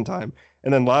the second time.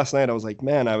 And then last night I was like,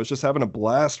 man, I was just having a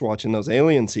blast watching those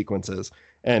alien sequences.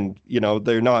 And, you know,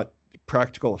 they're not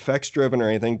practical effects driven or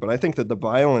anything, but I think that the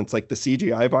violence, like the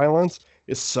CGI violence,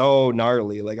 is so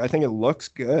gnarly. Like, I think it looks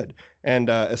good. And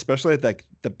especially at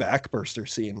the backburster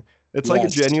scene. It's like a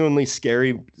genuinely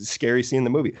scary scene in the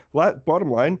movie.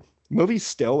 Bottom line, movie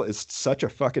still is such a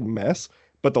fucking mess,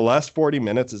 but the last 40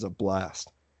 minutes is a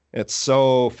blast. It's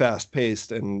so fast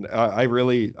paced, and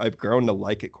I've grown to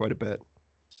like it quite a bit.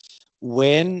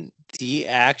 When the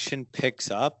action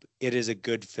picks up, it is a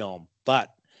good film. But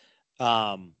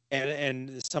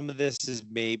and some of this is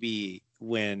maybe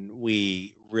when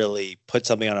we really put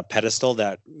something on a pedestal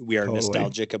that we are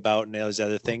nostalgic about, and those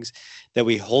other things, that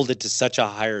we hold it to such a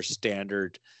higher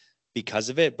standard because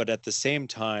of it. But at the same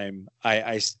time,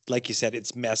 I like you said,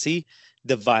 it's messy.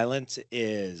 The violence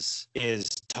is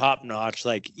top notch,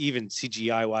 like even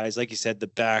CGI wise, like you said, the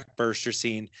backburster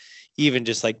scene, even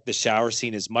just like the shower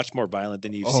scene is much more violent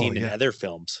than you've seen in other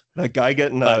films. That guy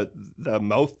getting the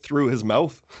mouth through his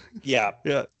mouth. Yeah.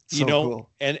 Yeah. So cool.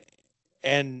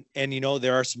 And you know,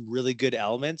 there are some really good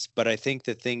elements, but I think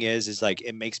the thing is like,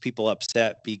 it makes people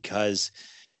upset because,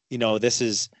 you know, this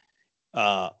is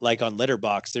like on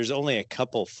Letterboxd, there's only a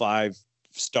couple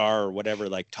 5-star or whatever,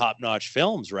 like top-notch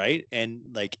films, right? And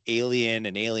like Alien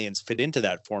and Aliens fit into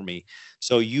that for me.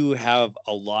 So you have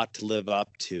a lot to live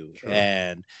up to. Sure.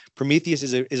 And Prometheus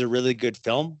is a really good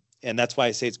film, and that's why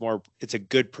I say it's a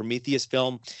good Prometheus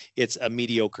film. It's a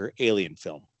mediocre Alien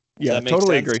film. Yeah,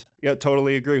 totally agree. Yeah,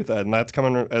 totally agree with that. And that's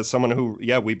coming as someone who,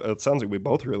 it sounds like we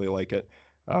both really like it.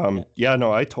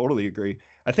 No, I totally agree.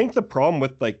 I think the problem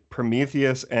with like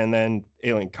Prometheus and then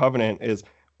Alien Covenant is,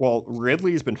 well,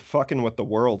 Ridley's been fucking with the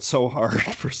world so hard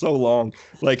for so long.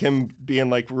 Like him being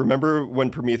like, remember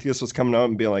when Prometheus was coming out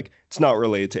and being like, it's not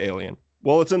related to Alien.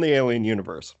 Well, it's in the Alien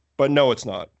universe, but no, it's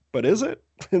not. But is it?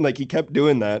 And like he kept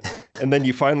doing that. And then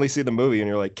you finally see the movie and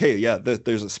you're like, hey, yeah,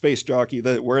 there's a space jockey,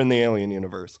 that we're in the Alien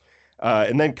universe.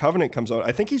 And then Covenant comes out.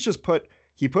 I think he's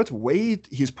put way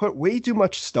too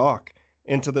much stock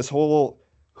into this whole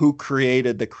who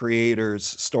created the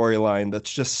creators storyline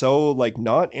that's just so like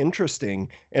not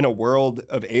interesting in a world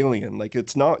of Alien. Like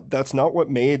that's not what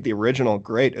made the original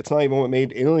great. It's not even what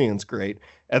made Aliens great.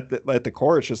 At the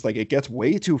core, it's just like it gets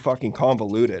way too fucking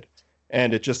convoluted.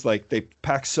 And it just like they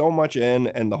pack so much in,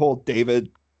 and the whole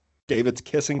David's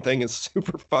kissing thing is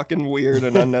super fucking weird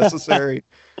and unnecessary.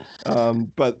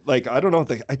 But like, I don't know.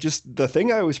 The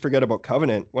thing I always forget about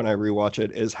Covenant when I rewatch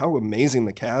it is how amazing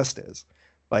the cast is.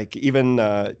 Like even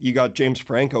you got James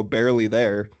Franco barely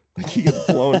there. Like he gets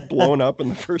blown up in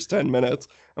the first 10 minutes.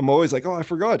 I'm always like, oh, I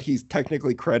forgot he's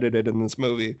technically credited in this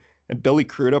movie. And Billy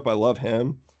Crudup, I love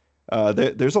him.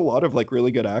 There's a lot of like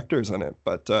really good actors in it.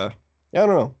 But I don't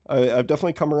know. I've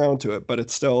definitely come around to it. But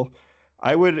it's still,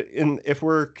 if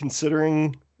we're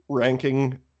considering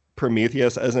ranking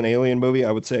Prometheus as an Alien movie,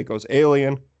 I would say it goes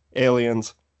Alien,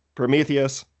 Aliens,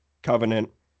 Prometheus,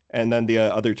 Covenant, and then the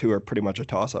other two are pretty much a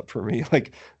toss-up for me.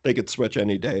 Like they could switch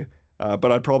any day. But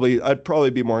I'd probably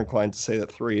be more inclined to say that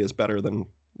 3 is better than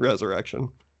Resurrection.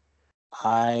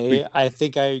 I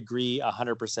think I agree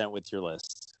 100% with your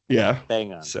list. Yeah.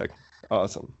 Bang on. Sick.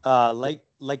 Awesome.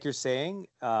 Like you're saying,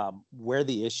 where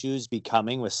the issues be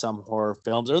coming with some horror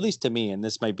films, or at least to me, and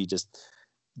this might be just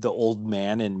the old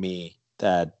man in me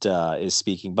that is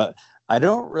speaking, but I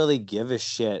don't really give a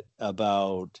shit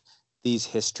about these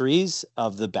histories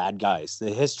of the bad guys,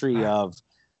 the history of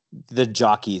the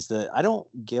jockeys. I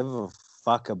don't give a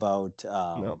fuck about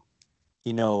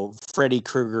No, Freddy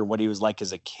Krueger, what he was like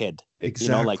as a kid.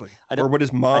 exactly. I Or don't what his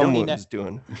I don't mom need was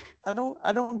doing. I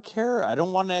don't care. I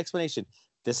don't want an explanation.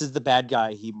 This is the bad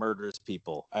guy. He murders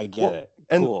people. I get Well, it.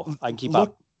 and Cool. I can keep look,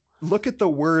 up. look at the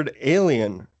word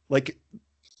alien. Like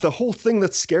the whole thing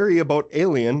that's scary about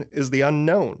Alien is the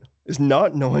unknown, is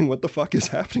not knowing what the fuck is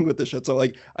happening with this shit. So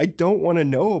like, I don't want to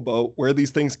know about where these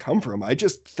things come from. I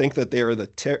just think that they are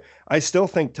I still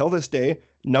think till this day,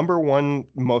 number one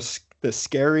the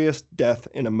scariest death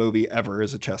in a movie ever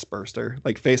is a chest burster,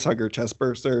 like facehugger chest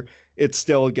burster. It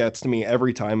still gets to me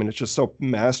every time, and it's just so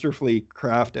masterfully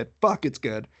crafted. Fuck, it's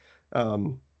good.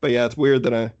 But yeah, it's weird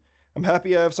that I'm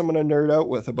happy I have someone to nerd out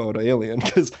with about Alien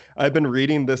because I've been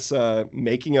reading this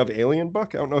making of Alien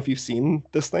book. I don't know if you've seen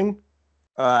this thing.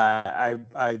 I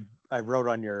wrote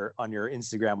on your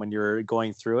Instagram when you were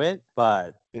going through it,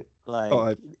 but Oh,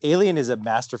 like Alien is a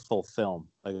masterful film.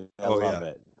 Like I love yeah.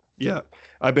 it. Yeah.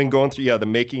 I've been going through the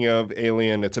making of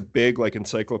Alien. It's a big like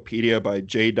encyclopedia by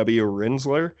J.W.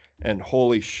 Rinsler, and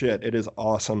holy shit, it is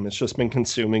awesome. It's just been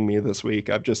consuming me this week.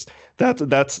 I've just that's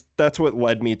what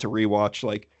led me to rewatch,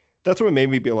 like that's what made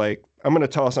me be like, I'm gonna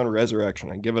toss on Resurrection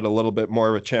and give it a little bit more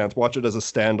of a chance. Watch it as a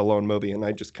standalone movie, and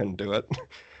I just couldn't do it.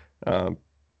 Um,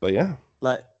 but yeah.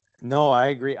 Like no, I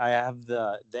agree. I have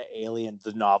the Alien,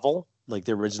 the novel, like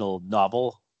the original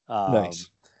novel.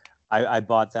 Nice. I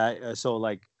bought that. So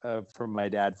like for my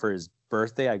dad for his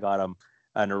birthday, I got him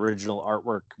an original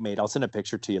artwork made. I'll send a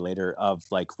picture to you later of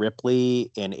like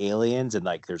Ripley and aliens, and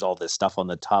like there's all this stuff on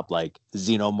the top, like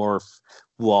xenomorph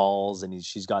walls, and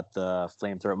she's got the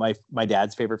flamethrower. My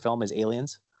dad's favorite film is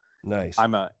Aliens. Nice.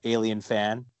 I'm a Alien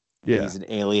fan. Yeah. He's an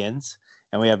Aliens,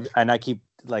 and I keep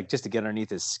like just to get underneath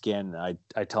his skin.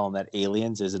 I tell him that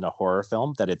Aliens isn't a horror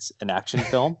film, that it's an action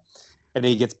film, and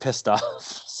he gets pissed off.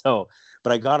 So,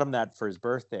 but I got him that for his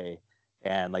birthday,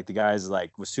 and like the guy's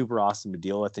like was super awesome to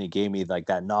deal with, and he gave me like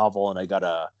that novel, and I got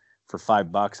for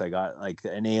 $5 I got like a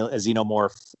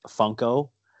xenomorph Funko.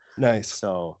 Nice.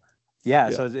 So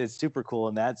yeah, so it's super cool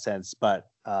in that sense, but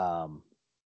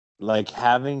like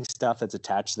having stuff that's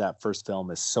attached to that first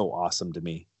film is so awesome to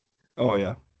me. Oh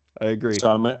yeah, I agree.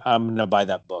 So I'm gonna buy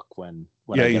that book when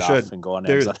Yeah, I you get should. off and go on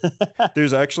Amazon.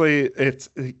 There's actually, it's,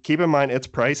 keep in mind it's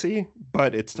pricey,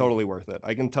 but it's totally worth it.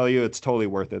 I can tell you it's totally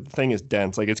worth it. The thing is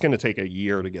dense. Like it's going to take a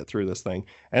year to get through this thing.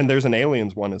 And there's an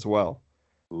Aliens one as well.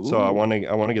 So I want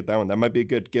to get that one. That might be a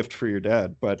good gift for your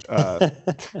dad, but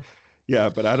yeah,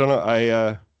 but I don't know.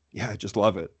 I just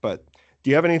love it. But do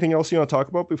you have anything else you want to talk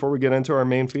about before we get into our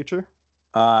main feature?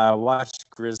 I watched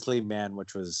Grizzly Man,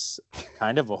 which was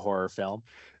kind of a horror film.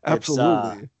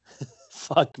 Absolutely.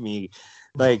 Fuck me.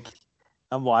 Like,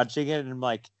 I'm watching it and I'm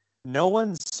like, no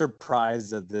one's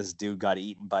surprised that this dude got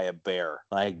eaten by a bear.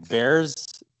 Like, bears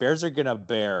are gonna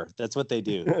bear. That's what they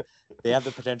do. They have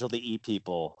the potential to eat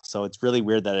people. So it's really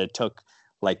weird that it took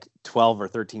like 12 or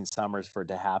 13 summers for it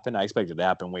to happen. I expected it to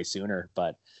happen way sooner,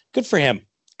 but good for him.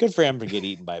 Good for him to get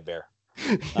eaten by a bear.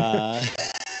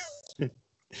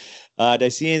 Did I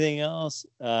see anything else?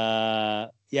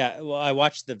 Yeah, well, I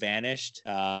watched The Vanished,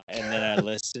 and then I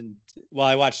listened.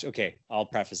 Well, okay, I'll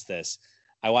preface this.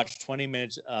 I watched 20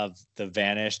 minutes of The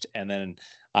Vanished, and then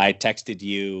I texted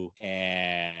you,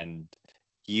 and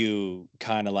you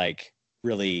kind of like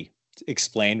really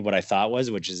explained what I thought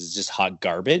was, which is just hot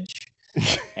garbage.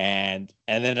 and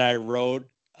then I wrote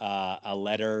a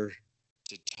letter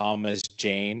to Thomas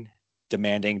Jane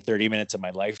demanding 30 minutes of my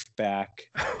life back.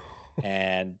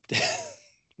 And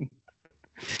yeah,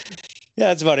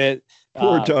 that's about it.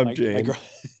 Poor Tom Jane.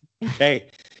 Hey,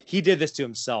 he did this to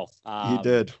himself. He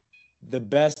did. The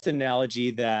best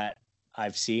analogy that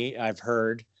I've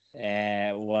heard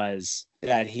was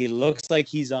that he looks like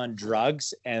he's on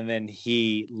drugs, and then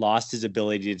he lost his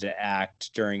ability to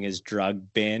act during his drug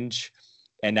binge,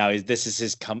 and now this is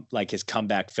his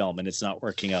comeback film, and it's not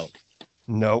working out.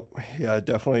 Nope. Yeah,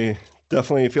 definitely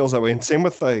feels that way. And same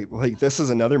with like this is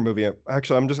another movie.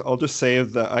 Actually, I'll just say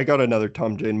that I got another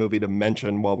Tom Jane movie to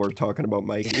mention while we're talking about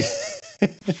Mikey.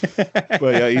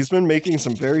 But yeah, he's been making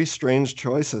some very strange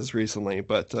choices recently.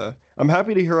 But I'm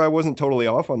happy to hear I wasn't totally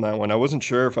off on that one. I wasn't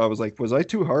sure if I was I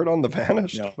too hard on The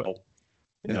Vanished? No. But,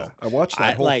 yeah, no. I watched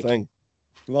that whole thing.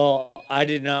 Well, I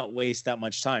did not waste that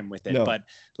much time with it. No. But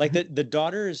like the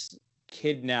daughter's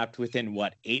kidnapped within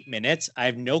 8 minutes. I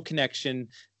have no connection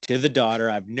to the daughter.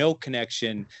 I have no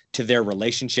connection to their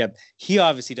relationship. He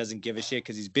obviously doesn't give a shit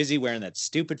because he's busy wearing that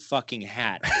stupid fucking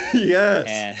hat. Yes.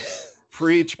 And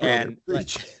preach, brother. And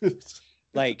preach.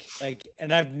 like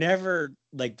and I've never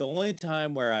the only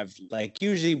time where I've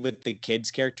usually with the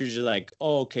kids characters you're like,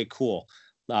 oh, okay, cool.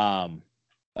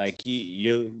 Like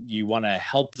you want to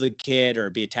help the kid or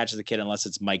be attached to the kid unless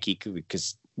it's Mikey,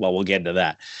 because we'll get into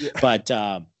that. Yeah. But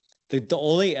the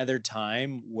only other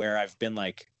time where I've been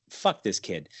like, fuck this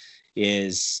kid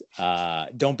is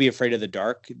Don't Be Afraid of the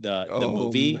Dark, the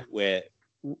movie with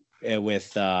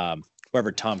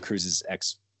whoever Tom Cruise's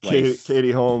ex-wife,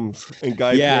 Katie Holmes and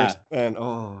Guy Pearce. And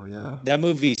that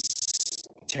movie's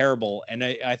terrible. And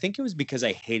I think it was because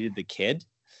I hated the kid.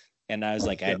 And I was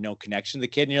like, I had no connection to the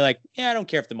kid. And you're like, I don't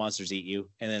care if the monsters eat you.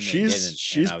 And then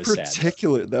she's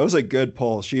particular. That was a good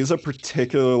pull. She's a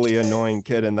particularly annoying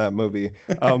kid in that movie.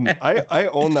 I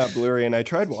own that Blu-ray, and I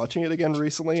tried watching it again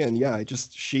recently. And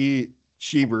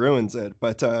she ruins it.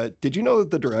 But did you know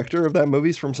that the director of that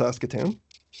movie is from Saskatoon?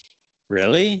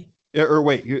 Really? Yeah, or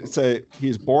wait,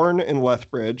 he's born in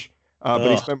Lethbridge,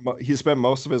 but he spent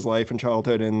most of his life and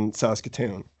childhood in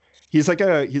Saskatoon. He's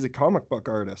a comic book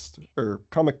artist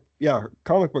comic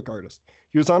book artist.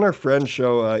 He was on our friend's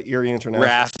show, Erie International.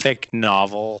 Graphic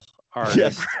novel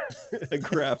artist. Yeah, a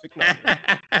graphic novel.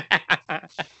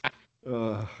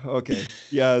 Okay.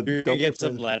 Yeah. You're gonna get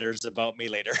some letters about me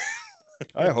later.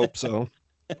 I hope so.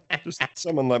 Just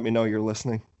someone let me know you're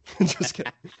listening. Just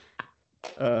kidding.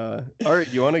 All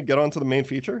right. You want to get on to the main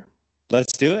feature?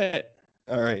 Let's do it.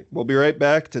 All right. We'll be right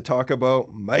back to talk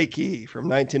about Mikey from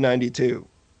 1992.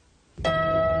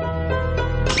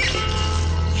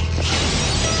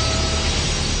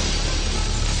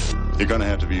 You're going to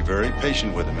have to be very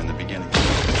patient with him in the beginning.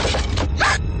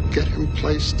 Get him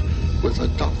placed with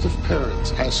adoptive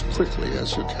parents as quickly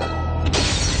as you can.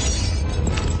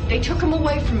 They took him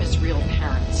away from his real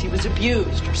parents. He was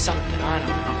abused or something. I don't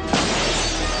know.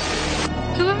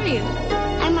 Who are you?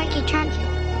 I'm Mikey Trenton.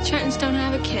 Trentons don't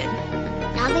have a kid.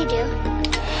 Now they do.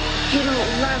 You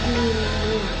don't love me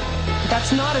anymore.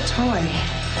 That's not a toy.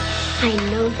 I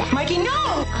know that. Mikey,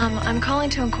 no! I'm calling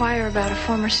to inquire about a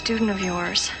former student of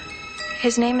yours.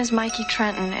 His name is Mikey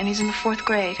Trenton, and he's in the 4th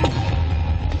grade.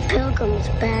 Pilgrim's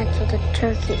bad, so the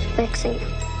church is fixing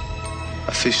him.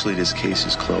 Officially, this case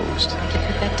is closed. You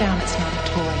put that down. It's not a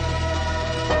toy.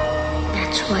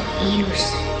 That's what you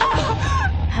said.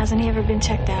 Hasn't he ever been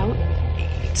checked out?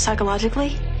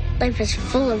 Psychologically? Life is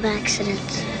full of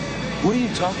accidents. What are you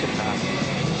talking about?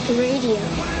 The radio.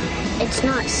 It's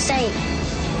not safe.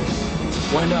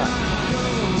 Why not?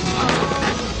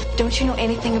 Don't you know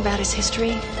anything about his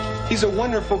history? He's a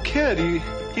wonderful kid.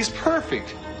 He's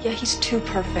perfect. Yeah, he's too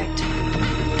perfect.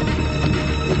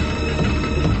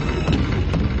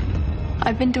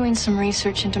 I've been doing some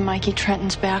research into Mikey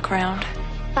Trenton's background.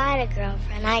 If I had a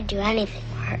girlfriend, I'd do anything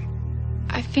for her.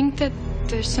 I think that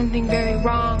there's something very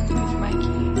wrong with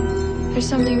Mikey. There's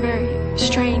something very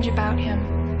strange about him.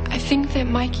 I think that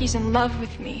Mikey's in love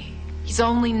with me. He's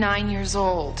only 9 years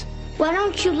old. Why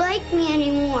don't you like me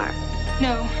anymore?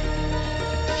 No.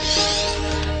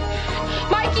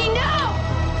 Mikey, no!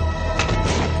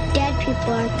 Dead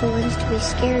people aren't the ones to be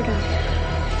scared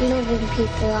of. Living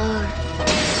people are.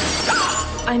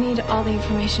 I need all the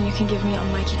information you can give me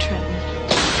on Mikey Trenton.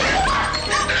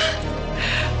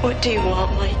 What do you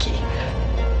want, Mikey?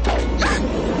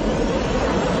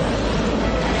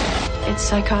 It's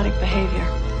psychotic behavior.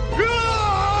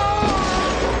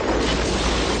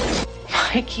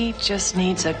 Mikey just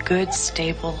needs a good,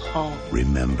 stable home.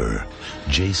 Remember,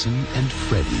 Jason and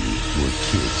Freddy were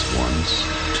kids once,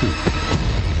 too.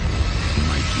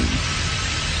 Mikey.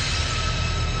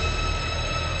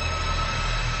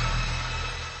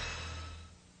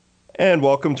 And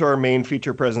welcome to our main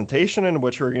feature presentation, in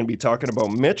which we're going to be talking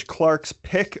about Mitch Clark's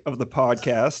pick of the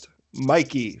podcast,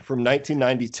 Mikey from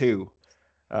 1992.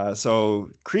 So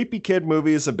creepy kid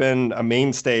movies have been a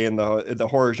mainstay in the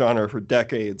horror genre for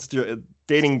decades,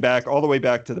 dating back all the way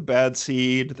back to The Bad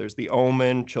Seed. There's The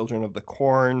Omen, Children of the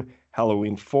Corn,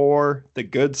 Halloween 4, The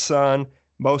Good Son.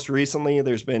 Most recently,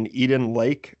 there's been Eden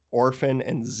Lake, Orphan,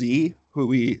 and Z, who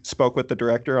we spoke with the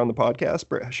director on the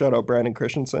podcast. Shout out Brandon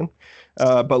Christensen.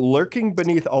 But lurking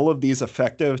beneath all of these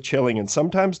effective, chilling, and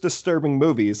sometimes disturbing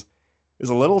movies is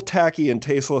a little tacky and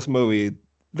tasteless movie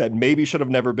that maybe should have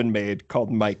never been made,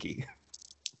 called Mikey.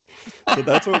 So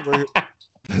that's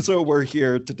what we're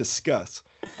here to discuss.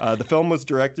 The film was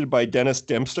directed by Dennis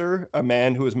Dempster, a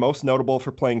man who is most notable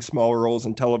for playing small roles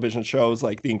in television shows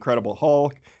like The Incredible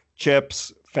Hulk,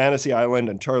 Chips, Fantasy Island,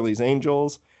 and Charlie's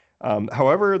Angels.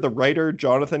 However, the writer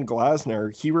Jonathan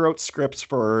Glasner, he wrote scripts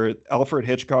for Alfred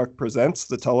Hitchcock Presents,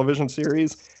 the television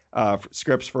series,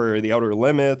 scripts for The Outer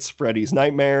Limits, Freddy's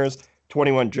Nightmares,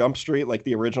 21 Jump Street, like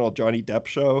the original Johnny Depp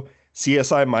show,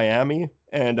 CSI Miami,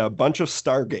 and a bunch of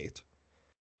Stargate.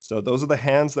 So those are the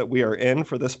hands that we are in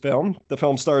for this film. The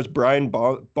film stars Brian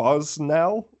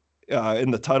Bosnell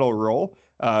in the title role.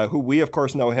 who we, of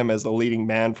course, know him as the leading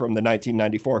man from the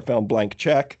 1994 film Blank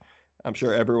Check. I'm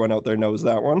sure everyone out there knows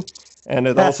that one. And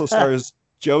it also stars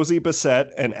Josie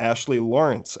Bissett and Ashley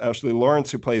Lawrence. Ashley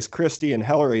Lawrence, who plays Christy in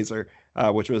Hellraiser,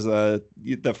 which was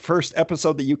the first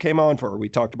episode that you came on for. We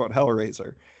talked about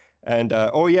Hellraiser. And,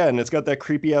 and it's got that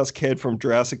creepy-ass kid from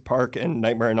Jurassic Park and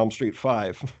Nightmare on Elm Street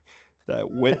 5.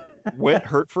 That Whit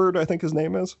Hertford, I think his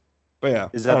name is. But yeah.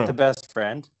 Is that the best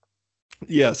friend?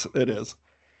 Yes, it is.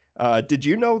 Did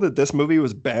you know that this movie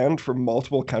was banned from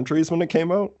multiple countries when it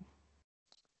came out?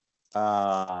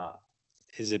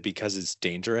 Is it because it's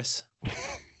dangerous?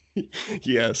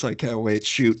 Yes, I can't wait.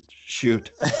 Shoot.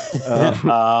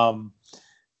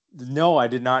 No, I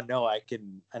did not know. I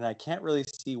can't really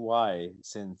see why,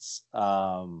 since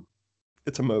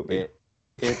it's a movie.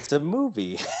 It's a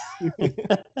movie.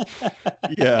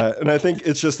 Yeah, and I think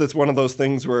it's one of those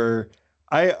things where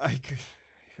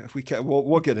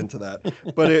we'll get into that,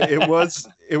 but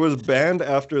it was banned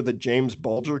after the James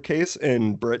Bulger case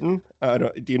in Britain.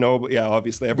 Do you know? Yeah,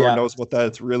 obviously everyone knows about that.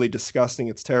 It's really disgusting.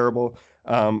 It's terrible.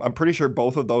 I'm pretty sure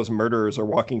both of those murderers are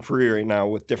walking free right now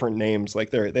with different names.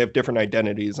 Like they have different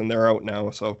identities and they're out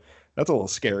now. So that's a little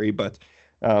scary. But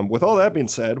with all that being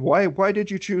said, why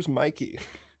did you choose Mikey?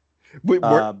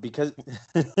 Because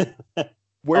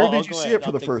where did you see it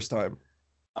for the first time?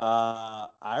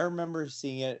 I remember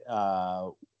seeing it.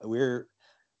 When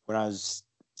I was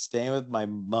staying with my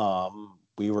mom,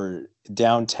 we were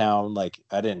downtown. Like,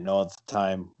 I didn't know at the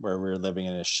time where we were living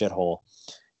in a shithole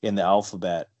in the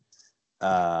Alphabet.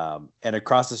 And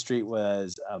across the street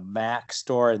was a Mac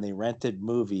store, and they rented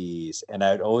movies. And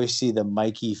I'd always see the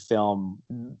Mikey film,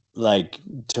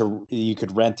 you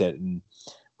could rent it. And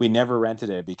we never rented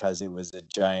it because it was a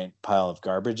giant pile of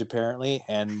garbage, apparently.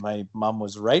 And my mom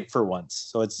was right for once.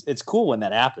 So it's cool when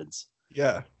that happens.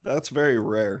 Yeah, that's very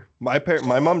rare. My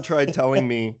mom tried telling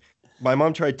me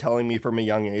from a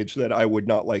young age that I would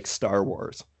not like Star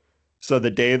Wars. So the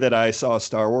day that I saw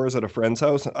Star Wars at a friend's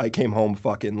house, I came home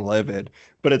fucking livid.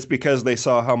 But it's because they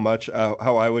saw how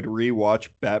I would rewatch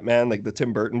Batman, like the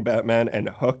Tim Burton Batman, and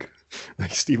Hook,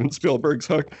 like Steven Spielberg's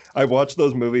Hook. I watched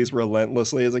those movies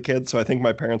relentlessly as a kid, so I think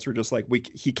my parents were just like,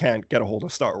 he can't get a hold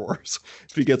of Star Wars.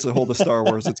 If he gets a hold of Star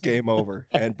Wars, it's game over.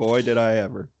 And boy, did I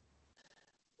ever.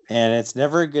 And it's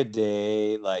never a good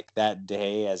day, like that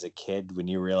day as a kid when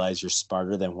you realize you're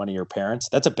smarter than one of your parents.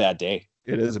 That's a bad day.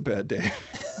 It is a bad day.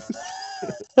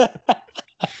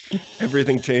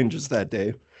 Everything changes that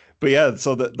day. But yeah,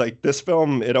 so this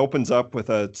film, it opens up with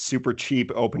a super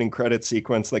cheap opening credit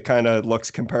sequence that kind of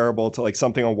looks comparable to like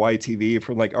something on YTV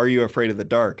from like Are You Afraid of the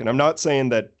Dark? And I'm not saying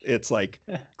that it's like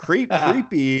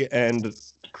creepy and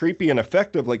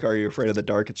effective like Are You Afraid of the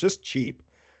Dark? It's just cheap.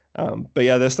 But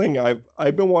yeah, this thing,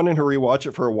 I've been wanting to rewatch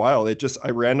it for a while. I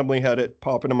randomly had it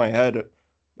pop into my head,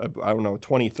 I don't know,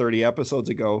 20, 30 episodes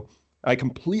ago. I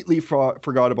completely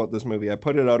forgot about this movie. I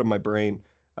put it out of my brain.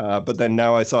 But then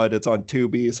now I saw it's on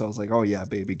Tubi, so I was like, oh yeah,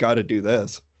 baby, got to do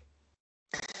this.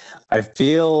 I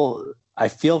feel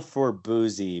for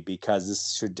Boozy because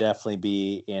this should definitely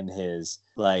be in his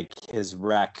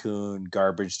raccoon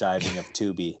garbage diving of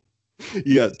Tubi.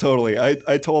 Yeah, totally.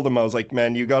 I told him, I was like,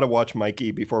 man, you got to watch Mikey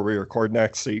before we record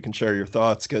next so you can share your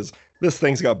thoughts, because this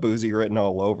thing's got Boozy written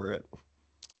all over it.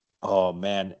 Oh,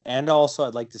 man. And also,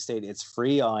 I'd like to state it's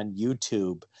free on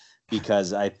YouTube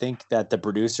because I think that the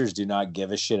producers do not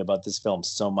give a shit about this film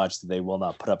so much that they will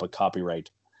not put up a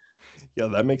copyright. Yeah,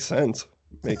 that makes sense.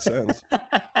 Makes sense.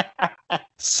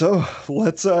 So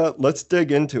let's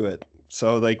dig into it.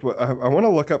 So like, I want to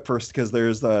look up first because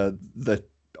there's the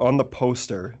on the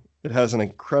poster, it has an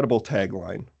incredible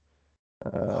tagline.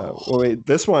 Wait,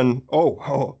 this one,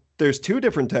 there's two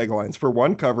different taglines. For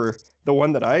one cover, the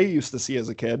one that I used to see as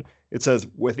a kid, it says,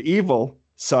 "With evil,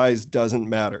 size doesn't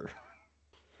matter."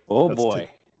 Oh, boy.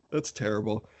 That's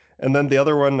terrible. And then the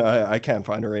other one, I can't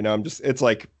find it right now. It's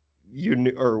like,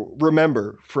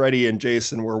 remember, Freddy and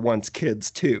Jason were once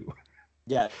kids too.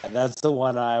 Yeah, that's the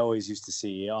one I always used to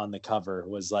see on the cover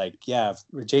was like, yeah,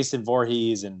 Jason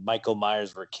Voorhees and Michael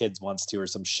Myers were kids once too, or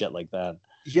some shit like that.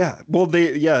 Yeah, well,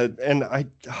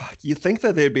 and you think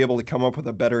that they'd be able to come up with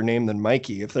a better name than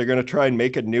Mikey if they're going to try and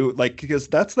make a new, because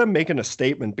that's them making a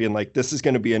statement being like, this is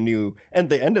going to be a new, and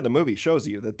the end of the movie shows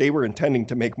you that they were intending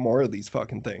to make more of these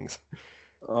fucking things.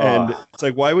 And it's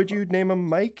like, why would you name him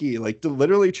Mikey? Like, to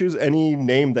literally choose any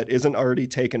name that isn't already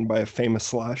taken by a famous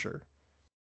slasher.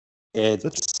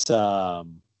 It's,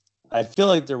 I feel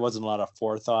like there wasn't a lot of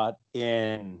forethought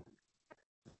in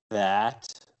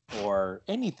that or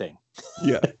anything.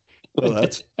 Yeah, well,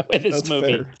 that's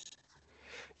movie. fair.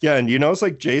 Yeah, and you know, it's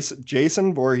like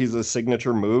Jason Voorhees'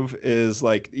 signature move is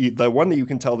like the one that you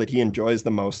can tell that he enjoys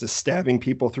the most is stabbing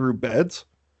people through beds.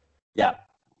 Yeah.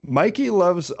 Mikey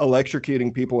loves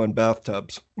electrocuting people in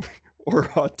bathtubs or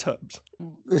hot tubs.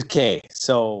 Okay,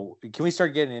 so can we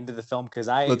start getting into the film? Because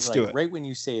Let's do it. right when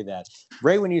you say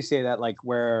that, like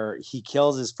where he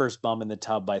kills his first bum in the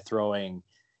tub by throwing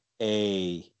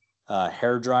a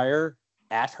hair dryer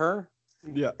at her.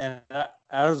 Yeah. And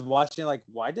I was watching like,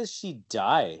 why does she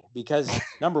die? Because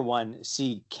number one,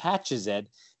 she catches it.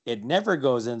 It never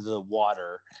goes into the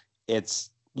water.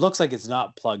 Looks like it's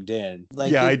not plugged in.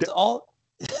 Like, yeah,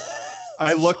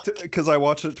 I looked because I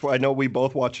watched it. I know we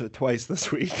both watched it twice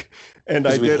this week, and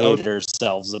I did. We hated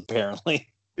ourselves apparently.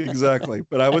 Exactly,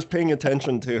 but I was paying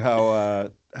attention to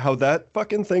how that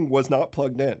fucking thing was not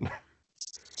plugged in.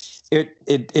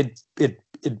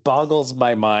 It boggles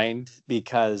my mind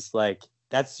because like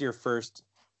that's your first.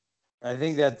 I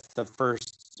think that's the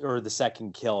first or the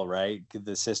second kill, right?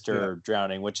 The sister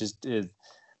drowning, which is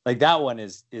like that one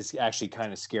is actually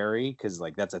kind of scary because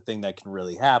like that's a thing that can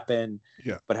really happen.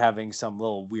 Yeah. But having some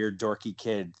little weird dorky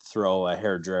kid throw a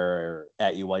hairdryer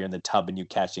at you while you're in the tub and you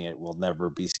catching it will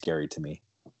never be scary to me.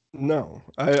 No,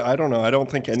 I don't know. I don't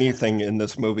think anything in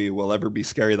this movie will ever be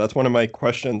scary. That's one of my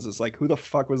questions is like, who the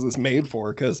fuck was this made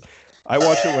for? Because I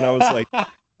watched it when I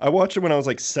was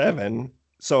like 7.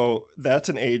 So that's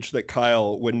an age that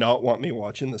Kyle would not want me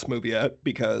watching this movie at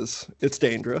because it's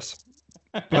dangerous.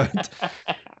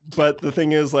 But the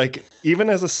thing is, like, even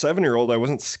as a 7-year-old, I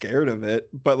wasn't scared of it.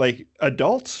 But like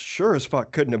adults, sure as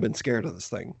fuck couldn't have been scared of this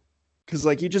thing, because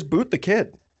like you just boot the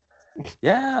kid.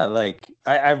 Yeah, like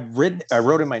I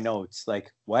wrote in my notes,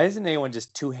 like, why isn't anyone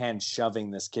just two hands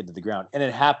shoving this kid to the ground? And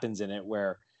it happens in it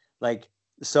where, like,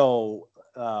 so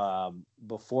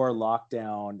before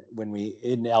lockdown, when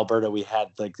in Alberta, we had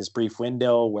like this brief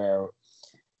window where,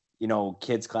 you know,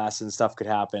 kids' class and stuff could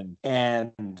happen,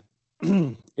 and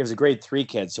it was a grade 3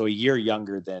 kid, so a year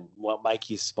younger than what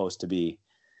Mikey's supposed to be.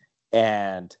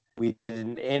 And we did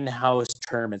an in-house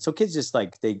tournament. So kids just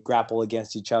like, they grapple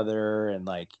against each other and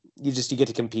like, you get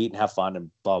to compete and have fun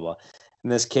and blah, blah.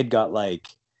 And this kid got like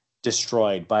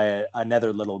destroyed by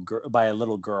a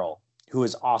little girl who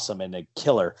is awesome and a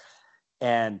killer.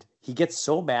 And he gets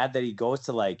so mad that he goes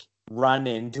to like run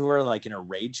into her like in a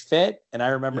rage fit. And I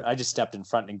remember I just stepped in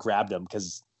front and grabbed him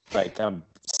because like I'm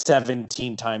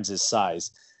 17 times his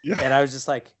size. Yeah. And I was just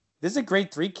like, this is a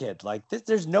grade 3 kid. Like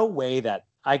there's no way that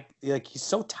he's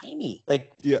so tiny.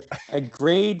 Like a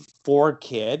grade 4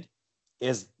 kid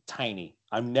is tiny.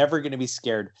 I'm never going to be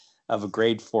scared of a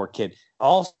grade 4 kid.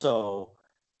 Also,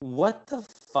 what the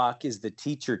fuck is the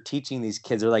teacher teaching these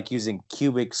kids? They're like using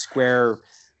cubic squares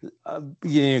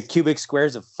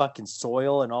of fucking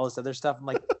soil and all this other stuff. I'm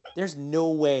like, there's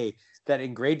no way that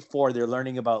in grade 4 they're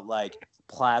learning about like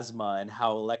plasma and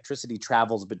how electricity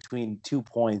travels between 2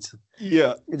 points.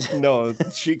 Yeah, no,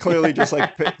 she clearly just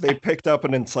like they picked up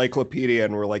an encyclopedia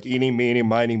and were like, eeny, meeny,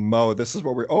 miny, mo. This is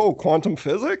what quantum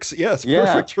physics? Yes,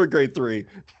 perfect for grade 3.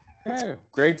 Yeah,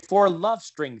 grade 4 love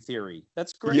string theory.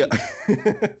 That's great. Yeah,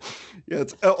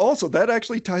 it's also that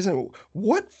actually ties in.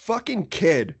 What fucking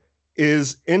kid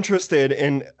is interested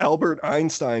in Albert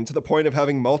Einstein to the point of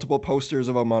having multiple posters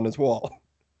of him on his wall?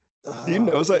 He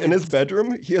knows that in his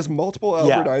bedroom, he has multiple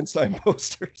Albert Einstein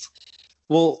posters.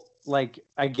 Well, like,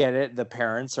 I get it. The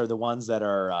parents are the ones that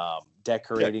are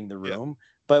decorating the room.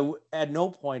 But at no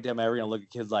point am I ever going to look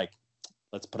at kids like,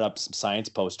 let's put up some science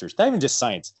posters. Not even just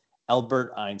science.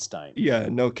 Albert Einstein. Yeah,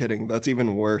 no kidding. That's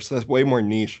even worse. That's way more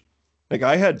niche. Like,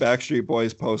 I had Backstreet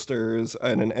Boys posters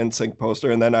and an NSYNC poster,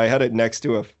 and then I had it next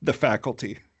to the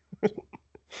faculty.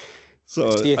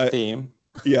 So see a theme.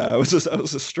 Yeah, I was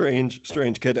a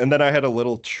strange kid. And then I had a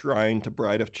little shrine to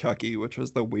Bride of Chucky, which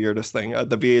was the weirdest thing.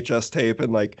 The VHS tape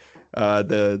and like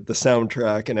the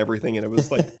soundtrack and everything, and it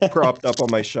was like propped up on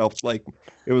my shelf, like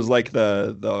it was like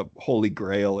the Holy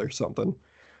Grail or something,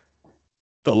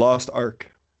 the Lost Ark,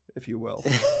 if you will.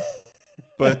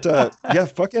 But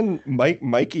fucking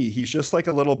Mikey, he's just like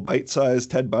a little bite-sized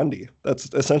Ted Bundy.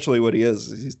 That's essentially what he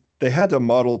is. They had to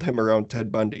model him around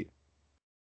Ted Bundy,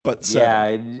 but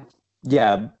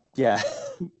Yeah.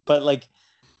 But like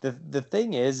the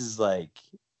thing is like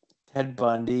Ted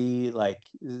Bundy, like,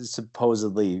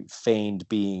 supposedly feigned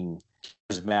being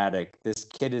charismatic. This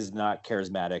kid is not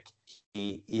charismatic.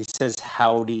 He says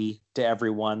howdy to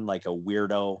everyone like a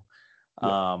weirdo.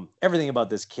 Everything about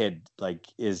this kid like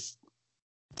is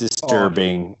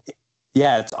disturbing.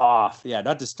 Yeah, it's off. Yeah,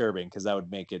 not disturbing because that would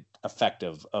make it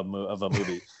effective of a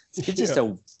movie. He's just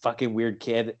a fucking weird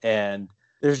kid, and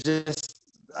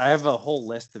I have a whole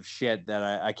list of shit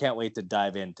that I can't wait to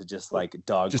dive into, just like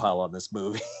dogpile on this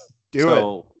movie. Do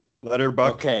it. Let her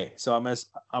buck. Okay, so I'm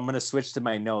gonna switch to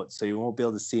my notes, so you won't be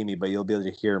able to see me, but you'll be able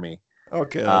to hear me.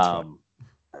 Okay, that's fine.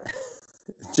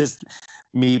 Just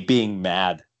me being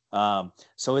mad.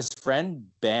 So his friend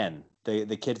Ben,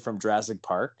 the kid from Jurassic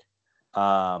Park,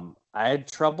 I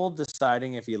had trouble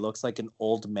deciding if he looks like an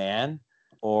old man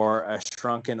or a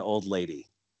shrunken old lady.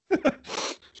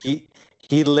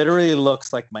 He literally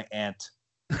looks like my aunt.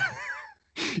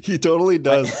 He totally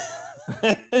does.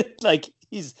 Like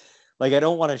he's like, I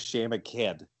don't want to shame a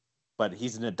kid, but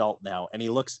he's an adult now, and he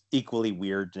looks equally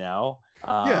weird now.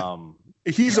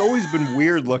 He's always been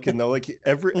weird looking though. Like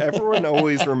everyone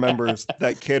always remembers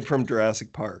that kid from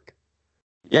Jurassic Park.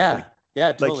 Yeah,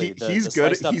 totally. Like he's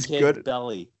good. He's good.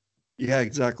 Belly. Yeah,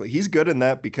 exactly. He's good in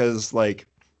that because like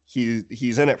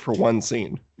he's in it for one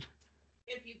scene.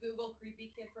 If you Google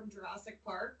creepy kid from Jurassic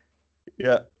Park.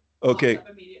 Yeah. Okay.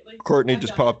 Courtney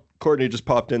just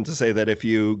popped in to say that if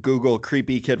you Google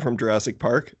creepy kid from Jurassic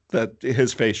Park, that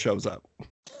his face shows up.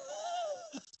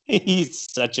 He's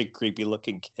such a creepy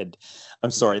looking kid.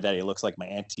 I'm sorry that he looks like my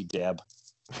Auntie Deb.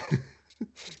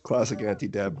 Classic Auntie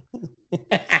Deb.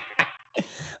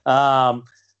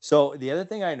 So the other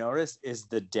thing I noticed is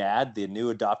the dad, the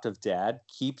new adoptive dad,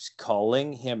 keeps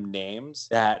calling him names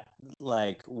that,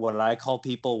 like, what I call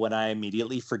people when I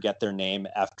immediately forget their name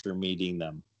after meeting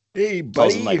them. Hey,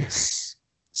 Calls buddy. him, like,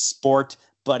 sport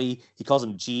buddy. He calls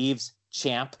him Jeeves,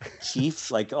 champ,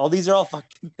 chief. Like, all these are all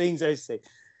fucking things I say.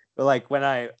 But like when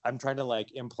I'm trying to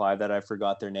like imply that I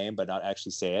forgot their name, but not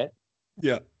actually say it.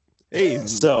 Yeah. Hey,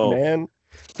 so man,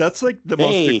 that's like the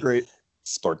most great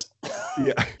sport.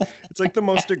 Yeah, it's like the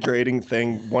most degrading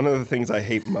thing. One of the things I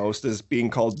hate most is being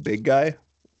called big guy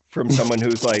from someone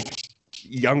who's like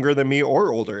younger than me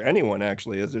or older. Anyone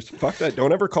actually is just fuck that.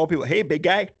 Don't ever call people, hey, big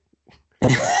guy.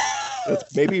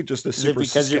 That's maybe just a super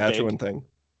Saskatchewan thing.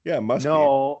 Yeah, it must be.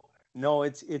 No,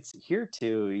 it's here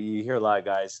too. You hear a lot of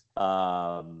guys,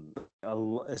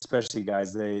 especially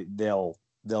guys.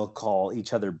 They'll call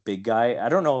each other big guy. I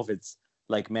don't know if it's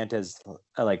like meant as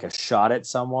like a shot at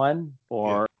someone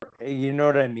or you know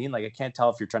what I mean. Like I can't tell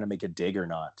if you're trying to make a dig or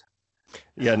not.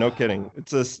 Yeah, no kidding.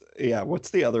 It's this. Yeah, what's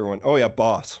the other one? Oh yeah,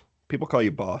 boss. People call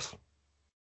you boss.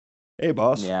 Hey,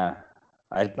 boss. Yeah,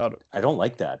 I don't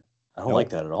like that. I don't like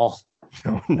that at all.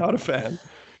 No, not a fan.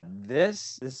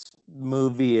 This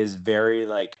movie is very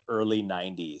like early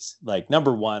 90s. Like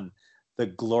number one, the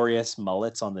glorious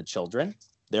mullets on the children.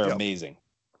 They're amazing.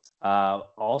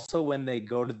 Also, when they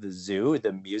go to the zoo,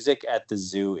 the music at the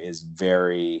zoo is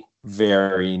very,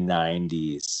 very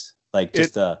 90s. Like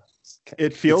just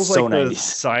it feels like so the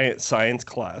 90s. science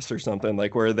class or something,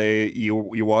 like where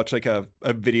you watch like a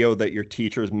video that your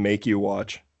teachers make you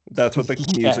watch. That's what the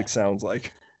music sounds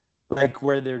like. Like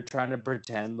where they're trying to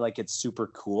pretend like it's super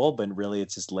cool, but really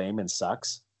it's just lame and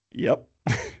sucks. Yep.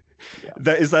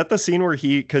 Is that the scene where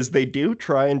because they do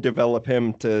try and develop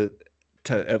him to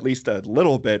at least a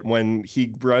little bit when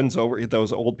he runs over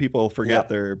those old people forget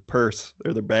their purse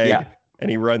or their bag and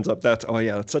he runs up. That's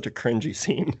such a cringy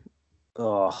scene.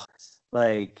 Oh,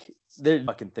 like the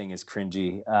fucking thing is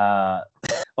cringy.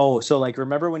 So like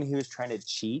remember when he was trying to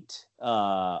cheat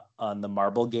on the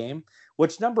marble game?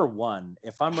 Which number one,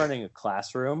 if I'm running a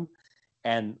classroom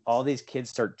and all these kids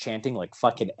start chanting like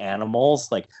fucking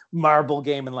animals, like marble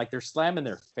game, and like they're slamming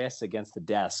their fists against the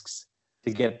desks to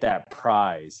get that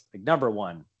prize. Like number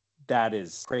one, that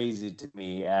is crazy to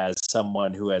me as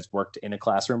someone who has worked in a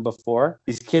classroom before.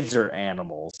 These kids are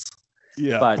animals.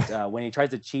 Yeah. But when he tries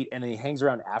to cheat and then he hangs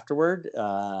around afterward,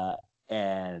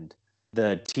 and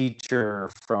the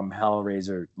teacher from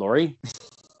Hellraiser, Laurie.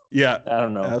 Yeah, I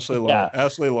don't know.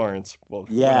 Ashley Lawrence. Well,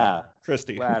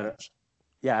 Christy. Well,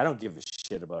 I don't give a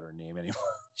shit about her name anymore.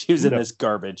 She was in this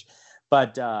garbage,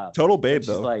 but total babe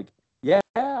though. Like,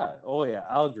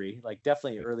 I'll agree. Like,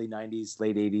 definitely early '90s,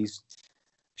 late '80s.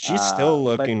 She's still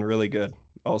looking really good.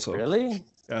 Also, really?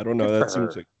 I don't know. That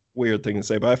seems like a weird thing to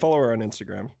say, but I follow her on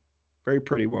Instagram. Very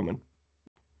pretty woman.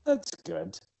 That's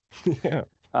good. Yeah.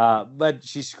 But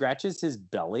she scratches his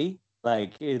belly.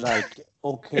 Like,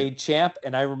 okay, champ.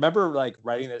 And I remember like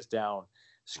writing this down.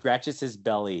 Scratches his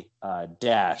belly.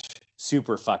 Dash.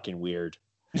 Super fucking weird.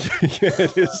 Yeah,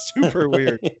 it is super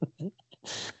weird.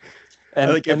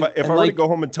 If I were to go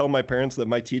home and tell my parents that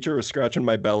my teacher was scratching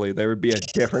my belly, there would be a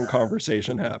different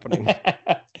conversation happening.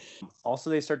 Also,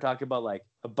 they start talking about like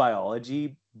a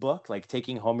biology book, like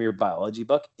taking home your biology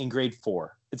book in grade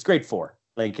 4. It's grade 4.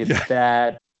 Like it's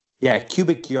that. Yeah,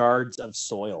 cubic yards of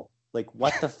soil. Like,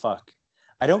 what the fuck?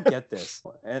 I don't get this.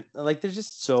 And like, there's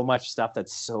just so much stuff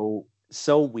that's so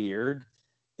weird.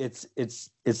 It's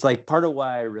like part of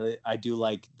why I do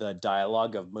like the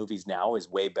dialogue of movies now is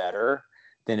way better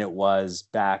than it was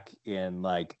back in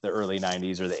like the early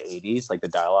 90s or the 80s. Like the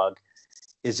dialogue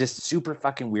is just super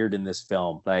fucking weird in this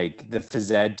film. Like the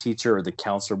phys ed teacher or the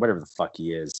counselor, whatever the fuck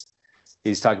he is,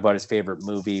 he's talking about his favorite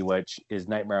movie, which is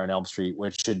Nightmare on Elm Street,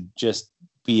 which should just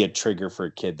be a trigger for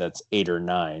a kid that's 8 or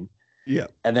 9. Yeah.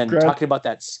 And then talking about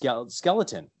that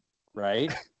skeleton,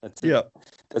 right?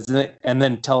 And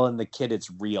then telling the kid it's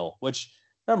real, which,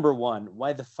 number one,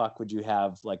 why the fuck would you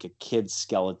have like a kid's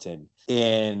skeleton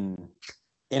in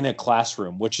a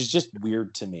classroom, which is just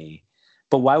weird to me.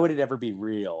 But why would it ever be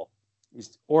real?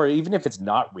 Or even if it's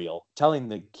not real, telling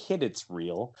the kid it's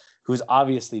real, who's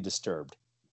obviously disturbed.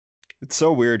 It's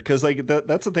so weird because like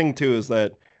that's the thing too, is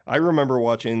that I remember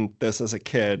watching this as a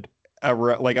kid.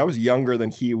 Like I was younger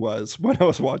than he was when I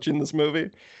was watching this movie,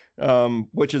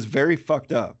 which is very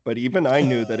fucked up. But even I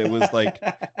knew that it was like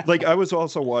I was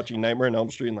also watching Nightmare on Elm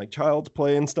Street and like Child's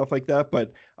Play and stuff like that.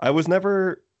 But I was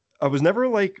never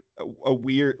like a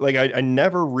weird, like I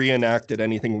never reenacted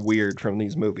anything weird from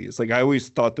these movies. Like I always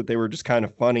thought that they were just kind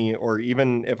of funny, or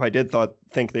even if I did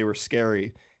think they were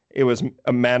scary, it was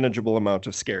a manageable amount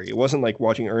of scary. It wasn't like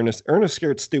watching Ernest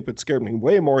Scared Stupid scared me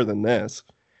way more than this.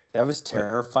 That was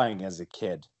terrifying as a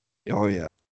kid. Oh yeah.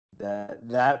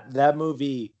 That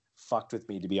movie fucked with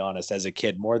me, to be honest, as a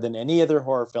kid, more than any other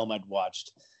horror film I'd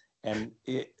watched. And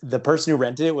the person who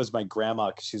rented it was my grandma,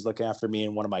 because she was looking after me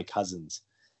and one of my cousins.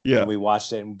 Yeah. And we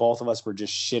watched it and both of us were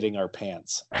just shitting our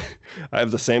pants. I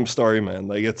have the same story, man.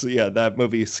 Like that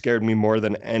movie scared me more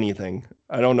than anything.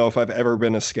 I don't know if I've ever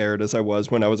been as scared as I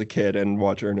was when I was a kid and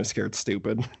watched Ernest Scared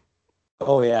Stupid.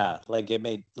 Oh yeah. Like it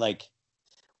made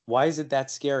why is it that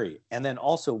scary? And then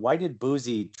also, why did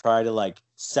Boozy try to like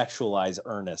sexualize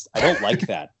Ernest? I don't like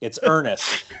that. It's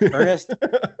Ernest. Ernest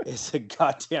is a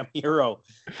goddamn hero.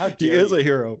 How dare he is a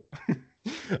hero.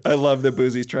 I love that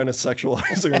Boozy's trying to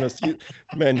sexualize Ernest.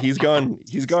 Man, he's gone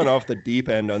off the deep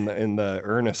end in the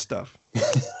Ernest stuff.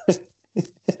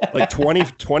 Like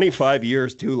 25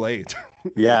 years too late.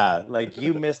 Yeah, like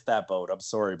you missed that boat. I'm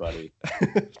sorry, buddy.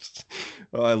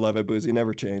 Oh, I love it. Boozy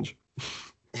never change.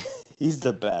 He's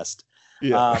the best.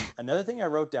 Yeah. Another thing I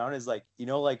wrote down is like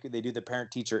they do the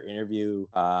parent-teacher interview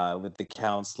with the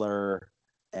counselor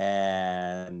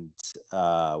and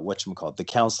the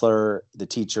counselor, the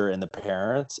teacher, and the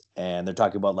parents, and they're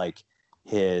talking about like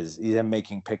him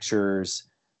making pictures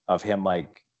of him,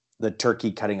 like the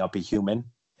turkey cutting up a human.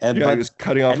 And he was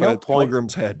cutting off a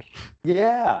pilgrim's head.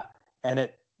 Yeah. And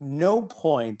at no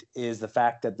point is the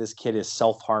fact that this kid is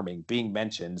self-harming being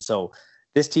mentioned. So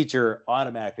this teacher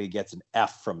automatically gets an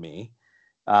F from me.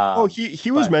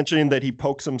 He was mentioning that he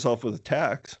pokes himself with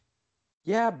tacks.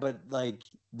 Yeah, but like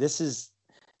this is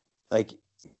like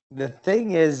the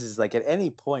thing is like at any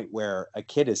point where a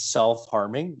kid is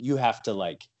self-harming, you have to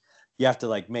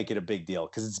make it a big deal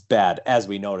because it's bad. As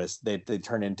we noticed, they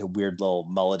turn into weird little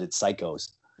mulleted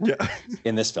psychos. Yeah.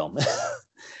 In this film.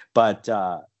 But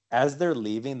as they're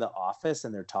leaving the office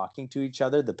and they're talking to each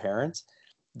other, the parents,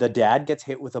 the dad gets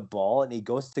hit with a ball and he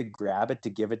goes to grab it to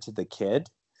give it to the kid.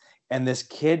 And this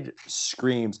kid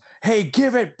screams, "Hey,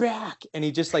 give it back." And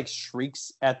he just like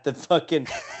shrieks at the fucking,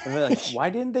 and they're like, why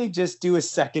didn't they just do a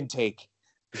second take?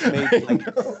 I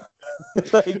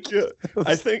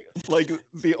think like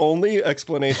the only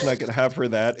explanation I could have for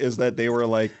that is that they were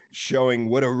like showing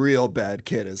what a real bad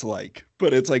kid is like.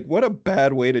 But it's like, what a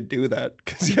bad way to do that.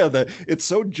 Because it's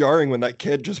so jarring when that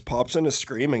kid just pops in a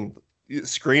screen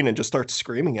and just starts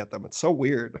screaming at them. It's so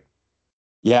weird.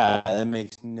 Yeah, that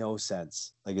makes no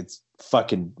sense. Like it's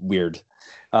fucking weird.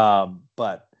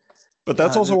 But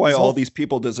that's also why all these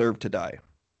people deserve to die.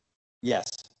 Yes.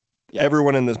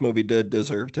 Everyone in this movie did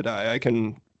deserve to die. I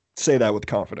can say that with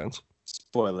confidence.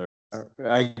 Spoiler.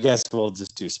 I guess we'll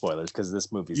just do spoilers because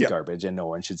this movie's garbage and no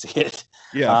one should see it.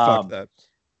 Yeah, fuck that.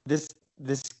 This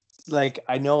like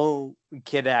I know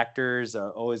kid actors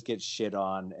always get shit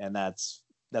on, and that's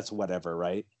whatever,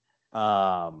 right?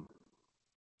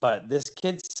 But this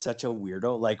kid's such a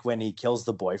weirdo. Like when he kills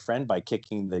the boyfriend by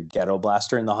kicking the ghetto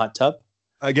blaster in the hot tub.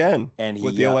 Again, and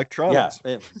with the electronics.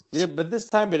 Yeah, but this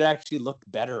time it actually looked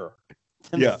better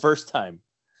than the first time.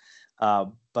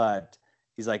 But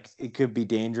he's like, it could be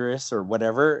dangerous or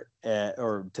whatever.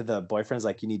 Or to the boyfriend's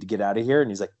like, you need to get out of here. And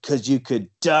he's like, because you could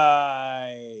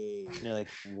die. And you're like,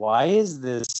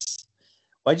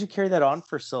 why'd you carry that on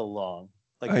for so long?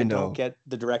 Like, I don't get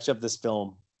the direction of this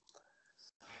film.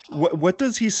 What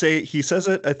does he say? He says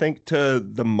it, I think, to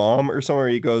the mom or somewhere.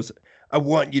 He goes, I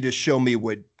want you to show me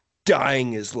what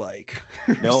dying is like.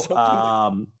 No,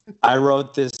 I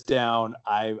wrote this down.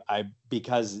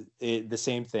 Because the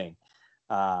same thing.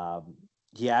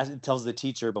 He tells the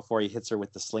teacher before he hits her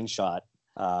with the slingshot,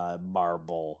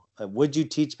 marble. Would you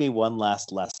teach me one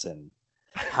last lesson?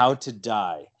 How to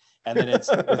die. And then it's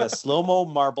with a slow-mo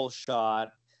marble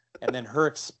shot, and then her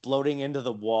exploding into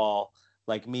the wall,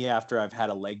 like me after I've had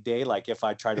a leg day. Like if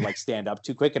I try to like stand up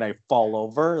too quick and I fall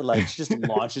over, like she just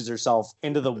launches herself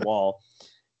into the wall.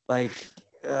 Like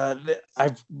I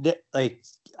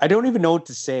don't even know what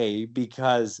to say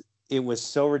because it was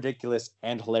so ridiculous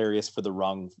and hilarious for the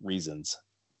wrong reasons.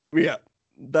 Yeah,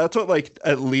 that's what, like,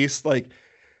 at least, like,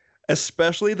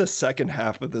 especially the second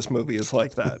half of this movie is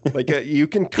like that. Like, you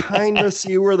can kind of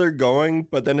see where they're going,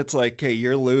 but then it's like,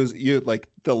 hey, like,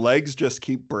 the legs just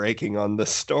keep breaking on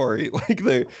this story. Like,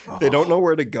 they don't know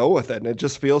where to go with it, and it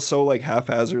just feels so, like,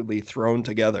 haphazardly thrown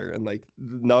together, and, like,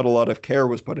 not a lot of care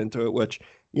was put into it, which,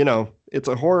 you know, it's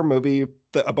a horror movie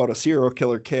about a serial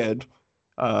killer kid.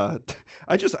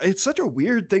 It's such a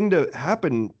weird thing to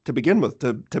happen to begin with,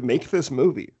 to make this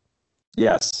movie.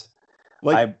 Yes.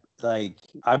 I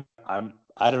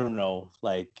don't know.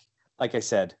 Like I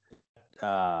said,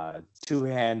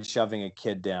 two-hand shoving a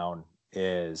kid down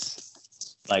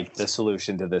is like the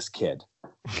solution to this kid,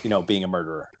 you know, being a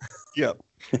murderer. Yeah,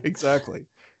 exactly.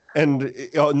 And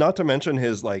not to mention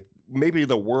his, like, maybe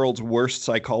the world's worst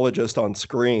psychologist on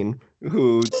screen,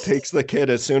 who takes the kid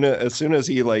as soon as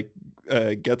he, like,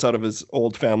 gets out of his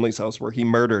old family's house where he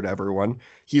murdered everyone.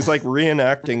 He's like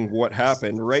reenacting what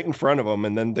happened right in front of him,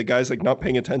 and then the guy's like not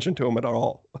paying attention to him at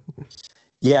all.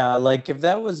 Yeah, like if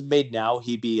that was made now,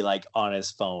 he'd be like on his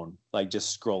phone, like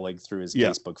just scrolling through his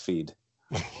Facebook feed.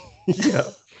 Yeah,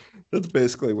 that's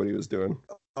basically what he was doing.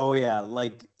 Oh yeah,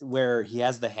 like where he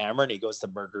has the hammer and he goes to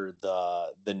murder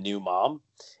the new mom,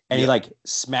 and he like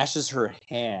smashes her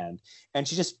hand, and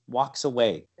she just walks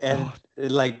away, and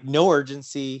like no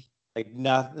urgency, like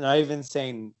not even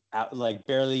saying like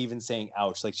barely even saying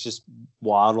ouch, like she just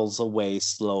waddles away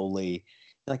slowly.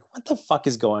 You're like, what the fuck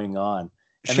is going on?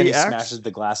 And then he smashes the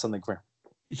glass on the ground.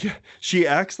 Yeah, she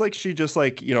acts like she just,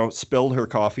 like, you know, spilled her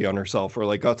coffee on herself, or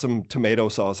like got some tomato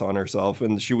sauce on herself,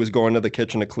 and she was going to the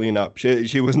kitchen to clean up.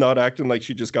 She was not acting like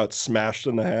she just got smashed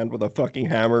in the hand with a fucking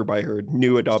hammer by her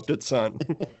new adopted son.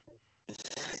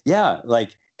 Yeah,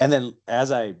 like, and then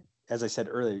as I said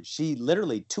earlier, she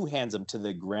literally two-hands him to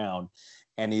the ground,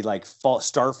 and he like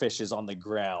starfishes on the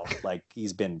ground like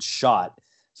he's been shot.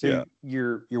 So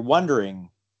you're wondering,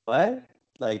 what?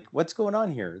 Like, what's going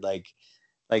on here? Like,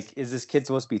 is this kid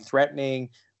supposed to be threatening?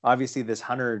 Obviously, this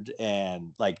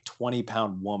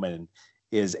 120-pound woman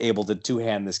is able to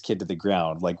two-hand this kid to the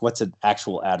ground. Like, what's an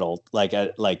actual adult, like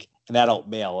an adult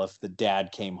male, if the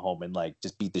dad came home and like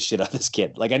just beat the shit out of this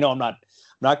kid? Like, I know I'm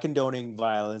not condoning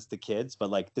violence to kids, but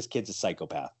like this kid's a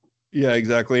psychopath. Yeah,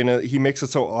 exactly. And he makes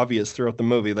it so obvious throughout the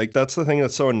movie. Like, that's the thing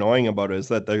that's so annoying about it, is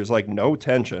that there's like no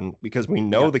tension because we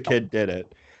know the kid did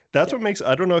it. That's what makes,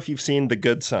 I don't know if you've seen The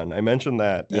Good Son. I mentioned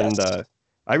that. Yes. And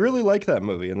I really like that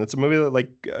movie. And it's a movie that,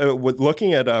 like, with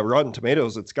looking at Rotten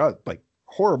Tomatoes, it's got like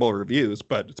horrible reviews,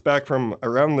 but it's back from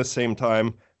around the same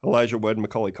time, Elijah Wood,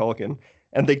 Macaulay Culkin.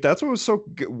 And that's what was so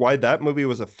why that movie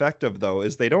was effective, though,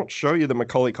 is they don't show you that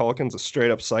Macaulay Culkin's a straight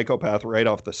up psychopath right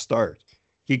off the start.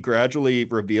 He gradually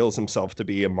reveals himself to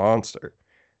be a monster.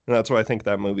 And that's why I think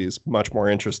that movie is much more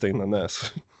interesting than this.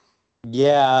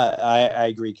 Yeah, I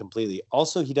agree completely.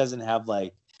 Also, he doesn't have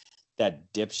like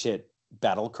that dipshit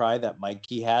battle cry that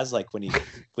Mikey has, like when he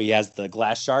has the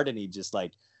glass shard and he just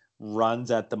like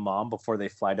runs at the mom before they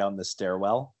fly down the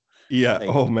stairwell. Yeah. Like,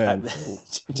 oh man,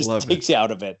 just takes you out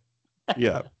of it.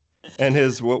 Yeah. And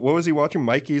his what was he watching?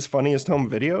 Mikey's Funniest Home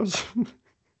Videos.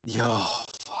 Yo,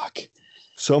 fuck.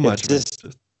 So much.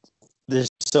 There's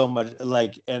so much,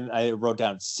 like, and I wrote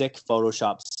down sick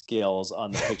Photoshop skills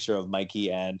on the picture of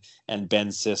Mikey and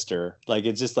Ben's sister. Like,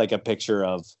 it's just like a picture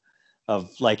of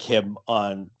like him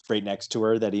on right next to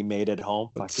her that he made at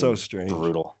home. That's so strange.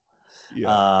 Brutal.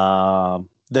 Yeah.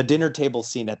 The dinner table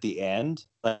scene at the end,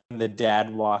 when the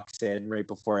dad walks in right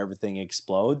before everything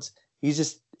explodes,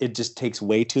 it just takes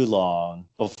way too long.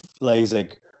 Like, he's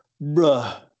like,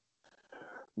 bruh,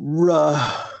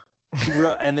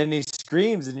 and then he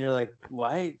screams, and you're like,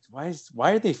 why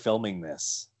are they filming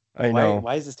this? I know.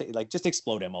 Why is this like, just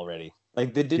explode him already?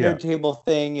 Like, the dinner table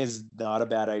thing is not a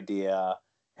bad idea.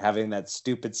 Having that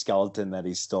stupid skeleton that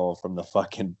he stole from the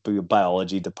fucking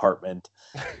biology department,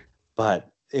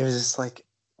 but it was just like,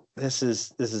 this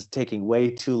is taking way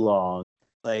too long.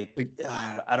 Like,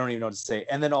 I don't even know what to say.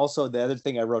 And then also the other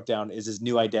thing I wrote down is his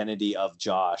new identity of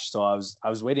Josh. So I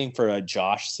was waiting for a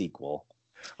Josh sequel.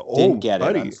 Didn't get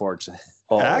it, unfortunately.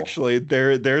 Actually,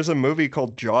 there's a movie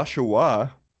called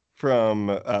Joshua from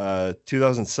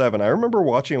 2007. I remember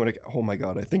watching it when oh my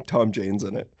god, I think Tom Jane's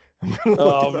in it.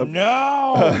 Oh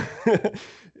no!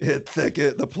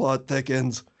 The plot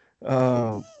thickens.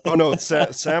 Oh no, it's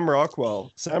Sam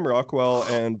Rockwell. Sam Rockwell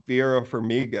and Vera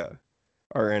Farmiga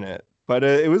are in it. But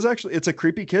it's a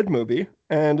creepy kid movie,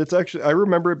 and I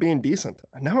remember it being decent.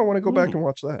 Now I want to go back and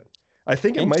watch that. I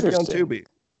think it might be on Tubi.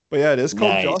 But yeah, it is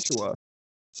called Joshua.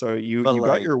 So you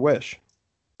got your wish.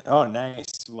 Oh, nice.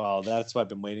 Well, that's what I've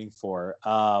been waiting for.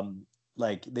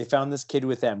 Like they found this kid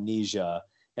with amnesia,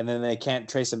 and then they can't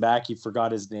trace him back. He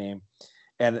forgot his name.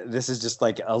 And this is just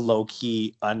like a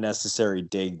low-key, unnecessary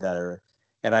dig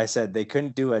and I said they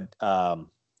couldn't do it.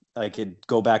 It'd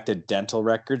go back to dental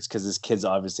records because this kid's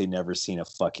obviously never seen a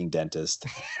fucking dentist.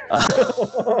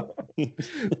 That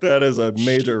is a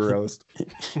major roast.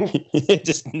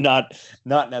 Just not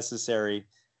necessary.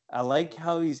 I like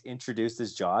how he's introduced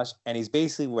as Josh, and he's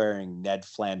basically wearing Ned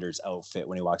Flanders' outfit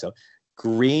when he walks out.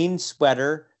 Green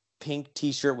sweater, pink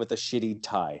t-shirt with a shitty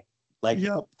tie.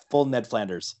 Full Ned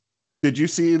Flanders. Did you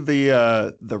see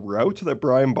the route that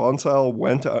Brian Bonsall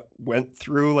went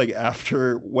through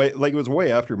it was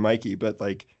way after Mikey, but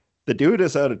the dude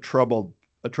has had a troubled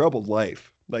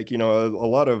life. A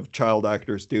lot of child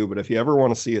actors do, but if you ever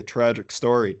want to see a tragic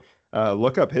story,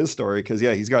 look up his story because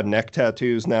he's got neck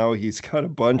tattoos now. He's got a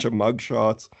bunch of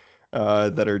mugshots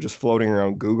that are just floating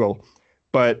around Google.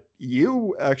 But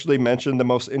you actually mentioned the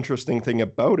most interesting thing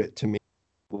about it to me.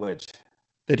 Which?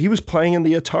 That he was playing in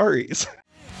the Ataris.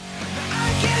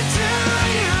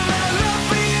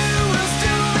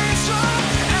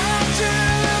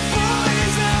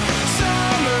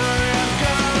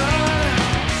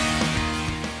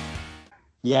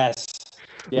 Yes.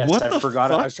 What I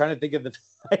forgot fuck? it. I was trying to think of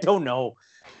I don't know.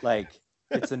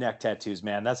 It's the neck tattoos,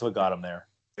 man. That's what got him there.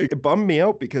 It bummed me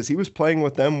out because he was playing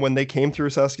with them when they came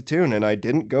through Saskatoon, and I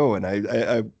didn't go. And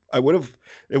I would have.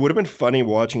 It would have been funny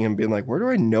watching him being like, "Where do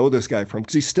I know this guy from?"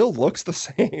 Because he still looks the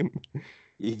same.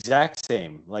 Exact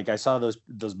same. I saw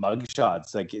those mug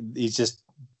shots. He's just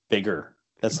bigger.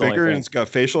 That's the bigger, only thing. And he's got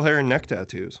facial hair and neck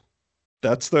tattoos.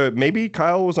 Maybe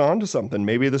Kyle was onto something.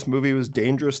 Maybe this movie was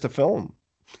dangerous to film.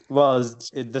 Well,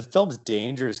 the film's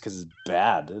dangerous because it's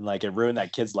bad, and it ruined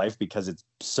that kid's life because it's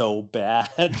so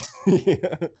bad.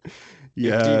 Yeah. It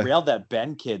derailed that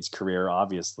Ben kid's career.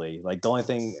 Obviously, the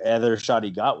only other shot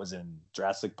he got was in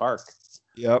Jurassic Park.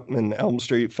 Yep, and Elm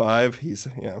Street 5.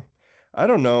 I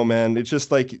don't know, man. It's just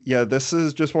this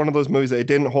is just one of those movies that it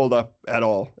didn't hold up at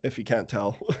all. If you can't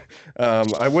tell,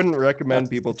 I wouldn't recommend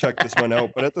people check this one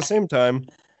out. But at the same time,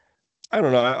 I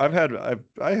don't know.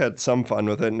 I had some fun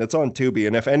with it, and it's on Tubi.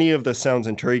 And if any of this sounds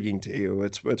intriguing to you,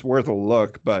 it's worth a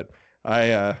look. But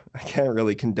I can't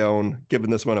really condone giving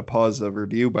this one a positive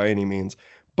review by any means.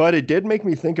 But it did make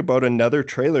me think about another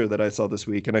trailer that I saw this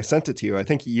week, and I sent it to you. I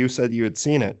think you said you had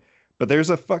seen it. But there's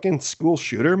a fucking school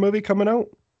shooter movie coming out.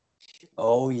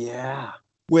 Oh yeah,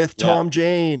 with Tom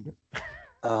Jane.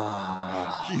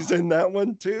 He's in that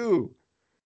one too.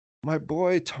 My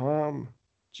boy Tom.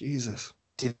 Jesus.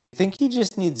 Do you think he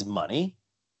just needs money?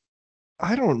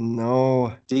 I don't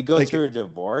know. Did he go through a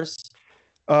divorce?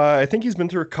 I think he's been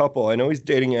through a couple. I know he's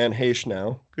dating Anne Heche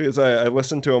now because I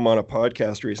listened to him on a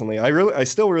podcast recently. I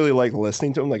still really like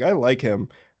listening to him. I like him,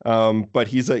 but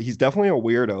he's definitely a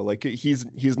weirdo.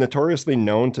 He's notoriously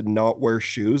known to not wear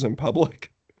shoes in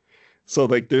public. So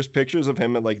there's pictures of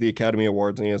him at the Academy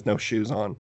Awards and he has no shoes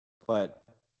on. But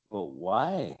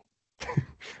why?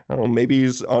 I don't know. Maybe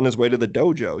he's on his way to the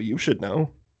dojo. You should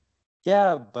know.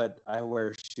 Yeah, but I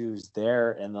wear shoes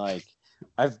there, and I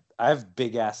have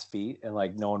big ass feet, and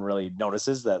no one really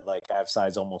notices that I have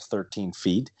size almost 13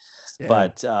 feet. Yeah.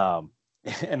 But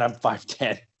and I'm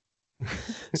 5'10".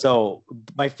 So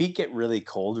my feet get really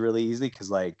cold really easily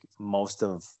because most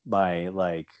of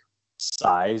my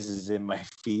size is in my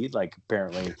feet.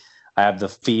 Apparently I have the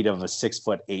feet of a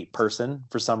 6'8" person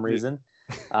for some reason.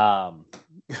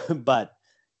 But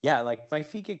yeah, my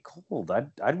feet get cold.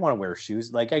 I'd want to wear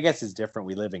shoes. I guess it's different.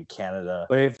 We live in Canada,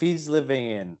 but if he's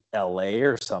living in LA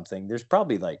or something, there's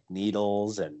probably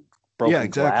needles and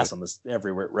broken glass on this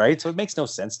everywhere, right? So it makes no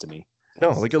sense to me.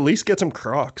 No, at least get some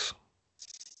Crocs.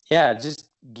 Yeah, just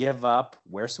give up,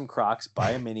 wear some Crocs,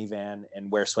 buy a minivan,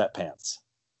 and wear sweatpants.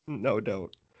 No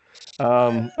doubt.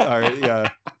 All right, yeah.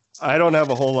 I don't have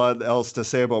a whole lot else to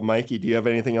say about Mikey. Do you have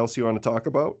anything else you want to talk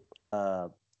about?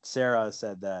 Sarah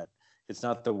said that it's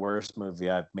not the worst movie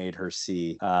I've made her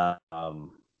see.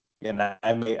 And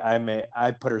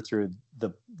I put her through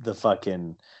the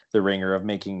ringer of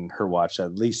making her watch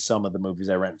at least some of the movies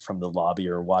I rent from the lobby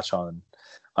or watch on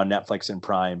Netflix and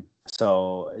Prime.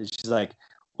 So she's like,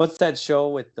 what's that show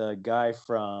with the guy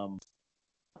from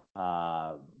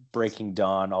Breaking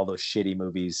Dawn, all those shitty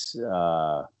movies?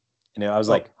 And I was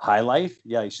like, High Life?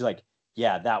 Yeah. She's like,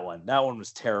 Yeah, that one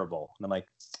was terrible. And I'm like,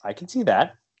 I can see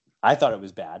that. I thought it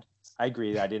was bad. I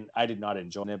agree. I did not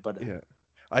enjoy it, but Yeah.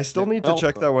 I still need to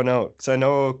check that one out because I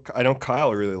know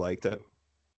Kyle really liked it.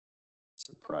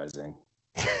 Surprising.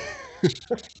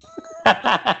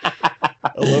 I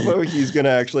love how he's going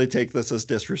to actually take this as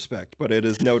disrespect, but it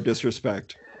is no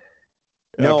disrespect.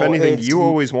 No, if anything, you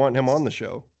always want him on the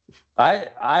show.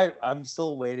 I'm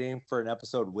still waiting for an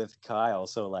episode with Kyle,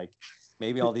 so like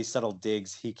maybe all these subtle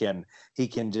digs he can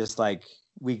just like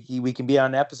we can be on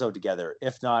an episode together.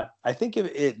 If not, I think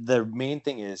the main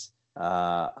thing is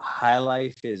High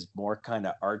Life is more kind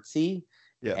of artsy,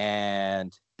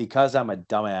 and because I'm a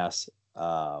dumbass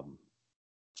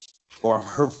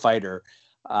former fighter,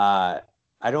 I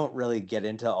don't really get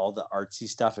into all the artsy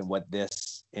stuff and what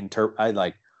I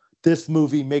like. This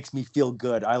movie makes me feel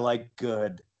good. I like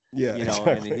good. Yeah, you know,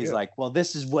 exactly, and he's like, well,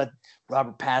 this is what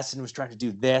Robert Pattinson was trying to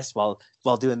do this while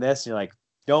doing this. And you're like,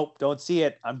 nope, don't see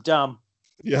it. I'm dumb.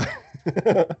 Yeah,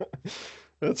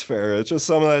 that's fair. It's just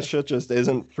some of that shit just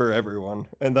isn't for everyone.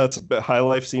 And High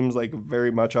Life seems like very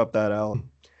much up that alley.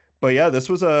 But yeah, this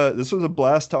was a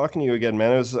blast talking to you again,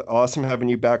 man. It was awesome having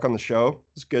you back on the show.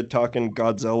 It's good talking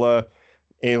Godzilla,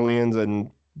 aliens,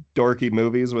 and dorky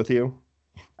movies with you.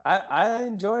 I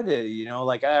enjoyed it. You know,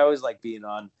 like I always like being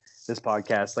on this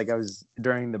podcast. Like I was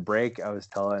during the break, I was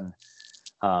telling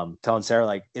Sarah,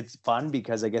 like it's fun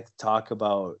because I get to talk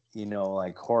about, you know,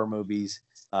 like horror movies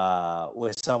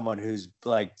with someone who's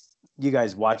like, you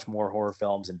guys watch more horror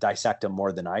films and dissect them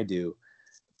more than I do.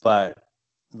 But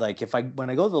like when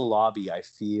I go to the lobby, I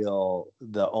feel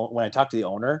when I talk to the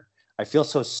owner, I feel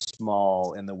so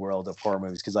small in the world of horror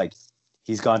movies because like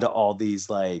he's gone to all these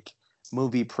like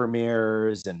movie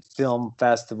premieres and film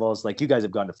festivals. Like you guys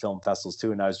have gone to film festivals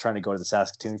too, and I was trying to go to the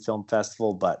Saskatoon Film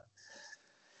Festival, but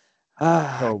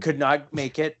could not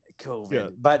make it. COVID. Yeah.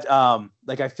 But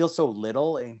like I feel so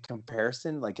little in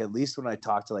comparison. Like at least when I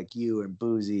talk to like you and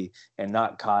Boozy and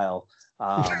not Kyle,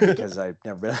 because I've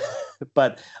never,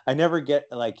 but I never get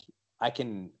like I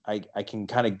can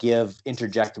kind of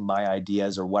interject my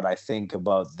ideas or what I think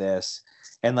about this,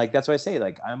 and like that's why I say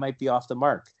like I might be off the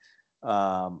mark.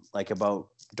 Like about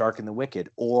Dark and the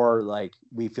Wicked, or like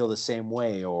we feel the same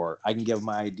way, or I can give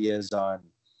my ideas on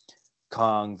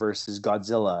Kong versus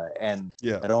Godzilla, and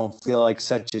I don't feel like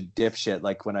such a dipshit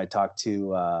like when I talk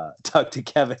to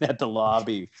Kevin at the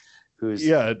lobby, who's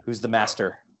the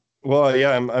master. Well,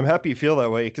 yeah, I'm happy you feel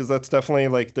that way because that's definitely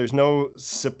like there's no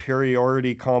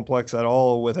superiority complex at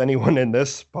all with anyone in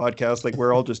this podcast. Like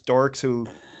we're all just dorks who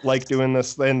like doing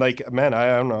this, and like man,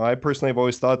 I don't know. I personally have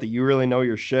always thought that you really know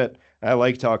your shit. I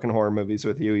like talking horror movies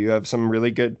with you. You have some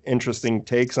really good, interesting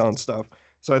takes on stuff.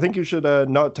 So I think you should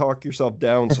not talk yourself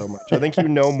down so much. I think you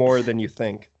know more than you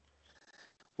think.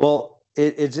 Well,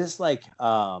 it's just like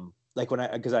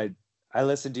because I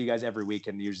listen to you guys every week,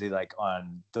 and usually like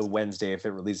on the Wednesday, if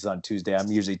it releases on Tuesday,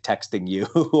 I'm usually texting you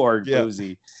or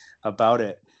Boozy about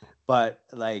it. But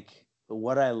like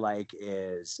what I like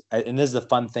is, and this is the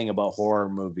fun thing about horror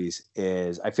movies,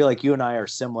 is I feel like you and I are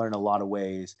similar in a lot of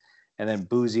ways. And then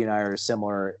Boozy and I are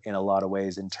similar in a lot of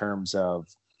ways in terms of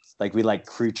like we like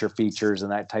creature features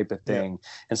and that type of thing. Yeah.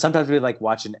 And sometimes we like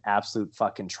watching absolute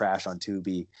fucking trash on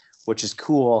Tubi, which is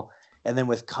cool. And then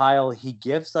with Kyle, he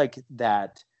gives like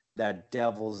that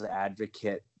devil's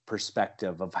advocate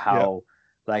perspective of how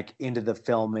like into the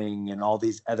filming and all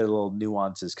these other little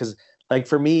nuances. Cause like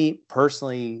for me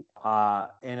personally,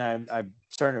 and I'm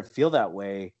starting to feel that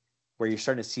way, where you're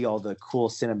starting to see all the cool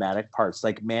cinematic parts.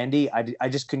 Like Mandy, I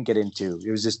just couldn't get into.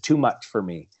 It was just too much for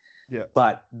me. Yeah.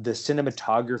 But the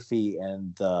cinematography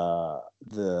and the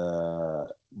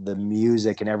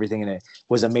music and everything in it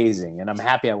was amazing, and I'm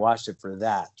happy I watched it for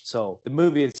that. So the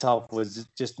movie itself was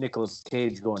just Nicolas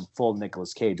Cage going full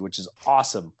Nicolas Cage, which is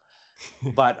awesome,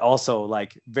 but also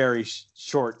like very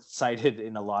short-sighted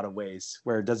in a lot of ways,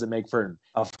 where it doesn't make for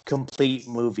a complete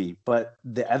movie. But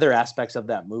the other aspects of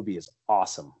that movie is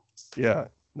awesome. Yeah,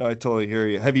 no, I totally hear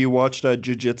you. Have you watched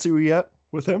Jiu-Jitsu yet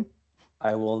with him?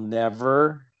 I will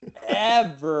never,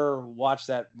 ever watch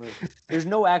that movie. There's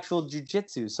no actual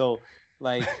jiu-jitsu. So,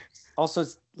 like, also,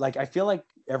 like, I feel like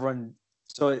everyone,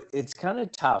 so it's kind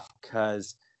of tough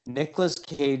because Nicolas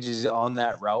Cage is on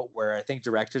that route where I think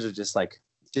directors are just like,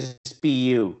 just be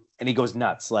you. And he goes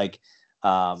nuts. Like,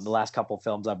 the last couple of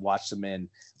films I've watched him in,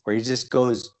 where he just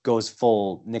goes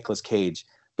full Nicolas Cage.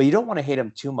 But you don't want to hate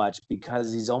him too much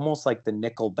because he's almost like the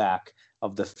Nickelback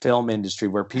of the film industry,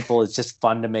 where people, it's just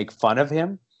fun to make fun of him.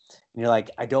 And you're like,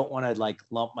 I don't want to like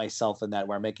lump myself in that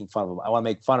where I'm making fun of him. I want to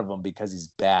make fun of him because he's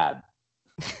bad.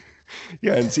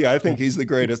 Yeah, and see, I think he's the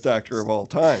greatest actor of all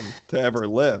time to ever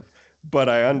live. but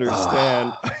I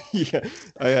understand. Yeah,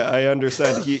 I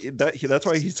understand. That's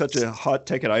why he's such a hot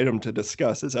ticket item to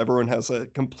discuss. Is everyone has a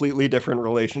completely different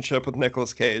relationship with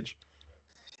Nicolas Cage.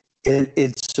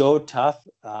 It's so tough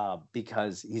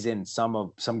because he's in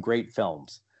some great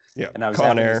films. Yeah, and I was Con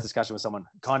having Air. this discussion with someone.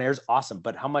 Con Air's awesome,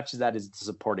 but how much of that is the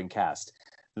supporting cast?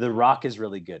 The Rock is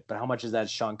really good, but how much is that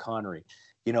Sean Connery?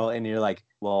 You know, and you're like,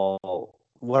 well,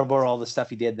 what about all the stuff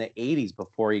he did in the 80s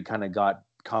before he kind of got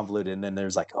convoluted? And then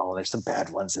there's like, oh, there's some bad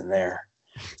ones in there,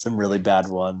 some really bad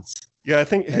ones. Yeah, I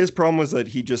think his problem was that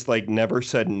he just like never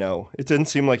said no. It didn't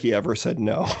seem like he ever said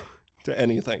no to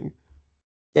anything.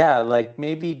 Yeah, like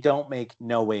maybe don't make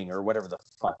Knowing or whatever the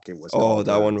fuck it was. Oh,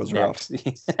 that one was rough.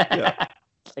 Yeah.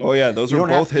 Oh yeah, those were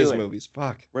both his movies.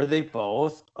 Fuck. Were they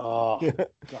both? Oh,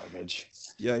 garbage.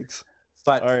 Yikes.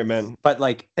 But all right, man. But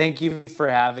like, thank you for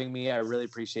having me. I really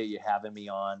appreciate you having me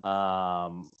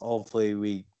on.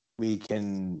 Hopefully we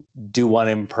can do one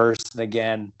in person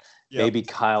again. Yep. Maybe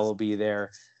Kyle will be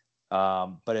there.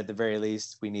 But at the very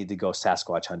least, we need to go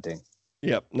Sasquatch hunting.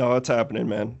 Yep. No, it's happening,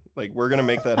 man. Like, we're gonna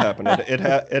make that happen.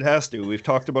 It has to. We've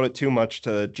talked about it too much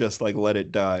to just like let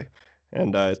it die.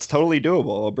 And it's totally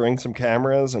doable. I'll bring some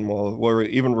cameras and we'll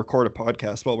even record a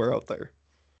podcast while we're out there.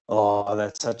 Oh,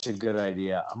 that's such a good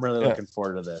idea. I'm really looking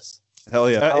forward to this.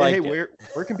 Hell yeah. Hey, where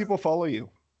can people follow you?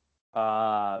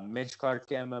 Mitch Clark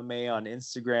MMA on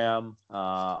Instagram,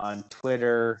 on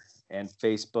Twitter and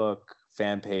Facebook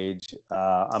fan page.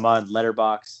 I'm on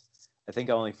Letterboxd. I think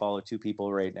I only follow 2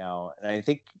 people right now. And I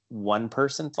think one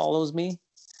person follows me.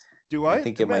 Do I? I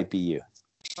think it might be you.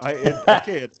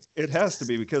 It has to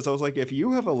be, because I was like, if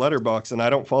you have a letterbox and I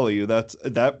don't follow you,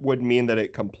 that would mean that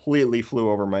it completely flew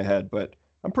over my head, but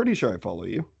I'm pretty sure I follow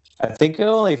you. I think I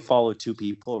only follow 2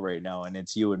 people right now, and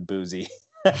it's you and Boozy.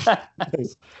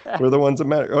 We're the ones that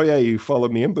matter. Oh yeah, you follow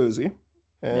me and Boozy.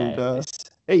 And nice.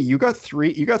 Hey, you got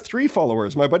 3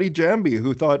 followers. My buddy Jambi,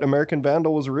 who thought American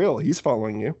Vandal was real, he's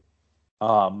following you.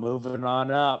 Moving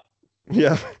on up.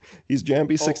 Yeah, he's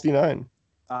Jambi69.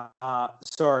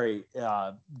 Sorry,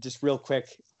 just real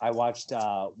quick. I watched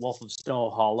Wolf of Snow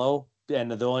Hollow, and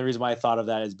the only reason why I thought of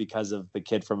that is because of the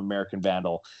kid from American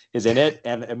Vandal is in it,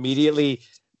 and immediately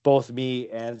both me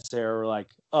and Sarah were like,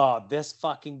 "Oh, this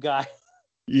fucking guy."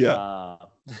 Yeah.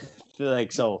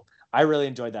 So I really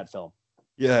enjoyed that film.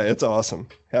 Yeah, it's awesome.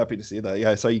 Happy to see that.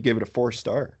 Yeah, I saw you gave it a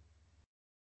 4-star.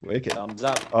 Wicked. Thumbs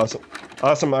up.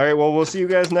 Awesome. All right, well, we'll see you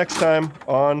guys next time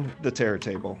on the Terror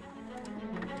Table.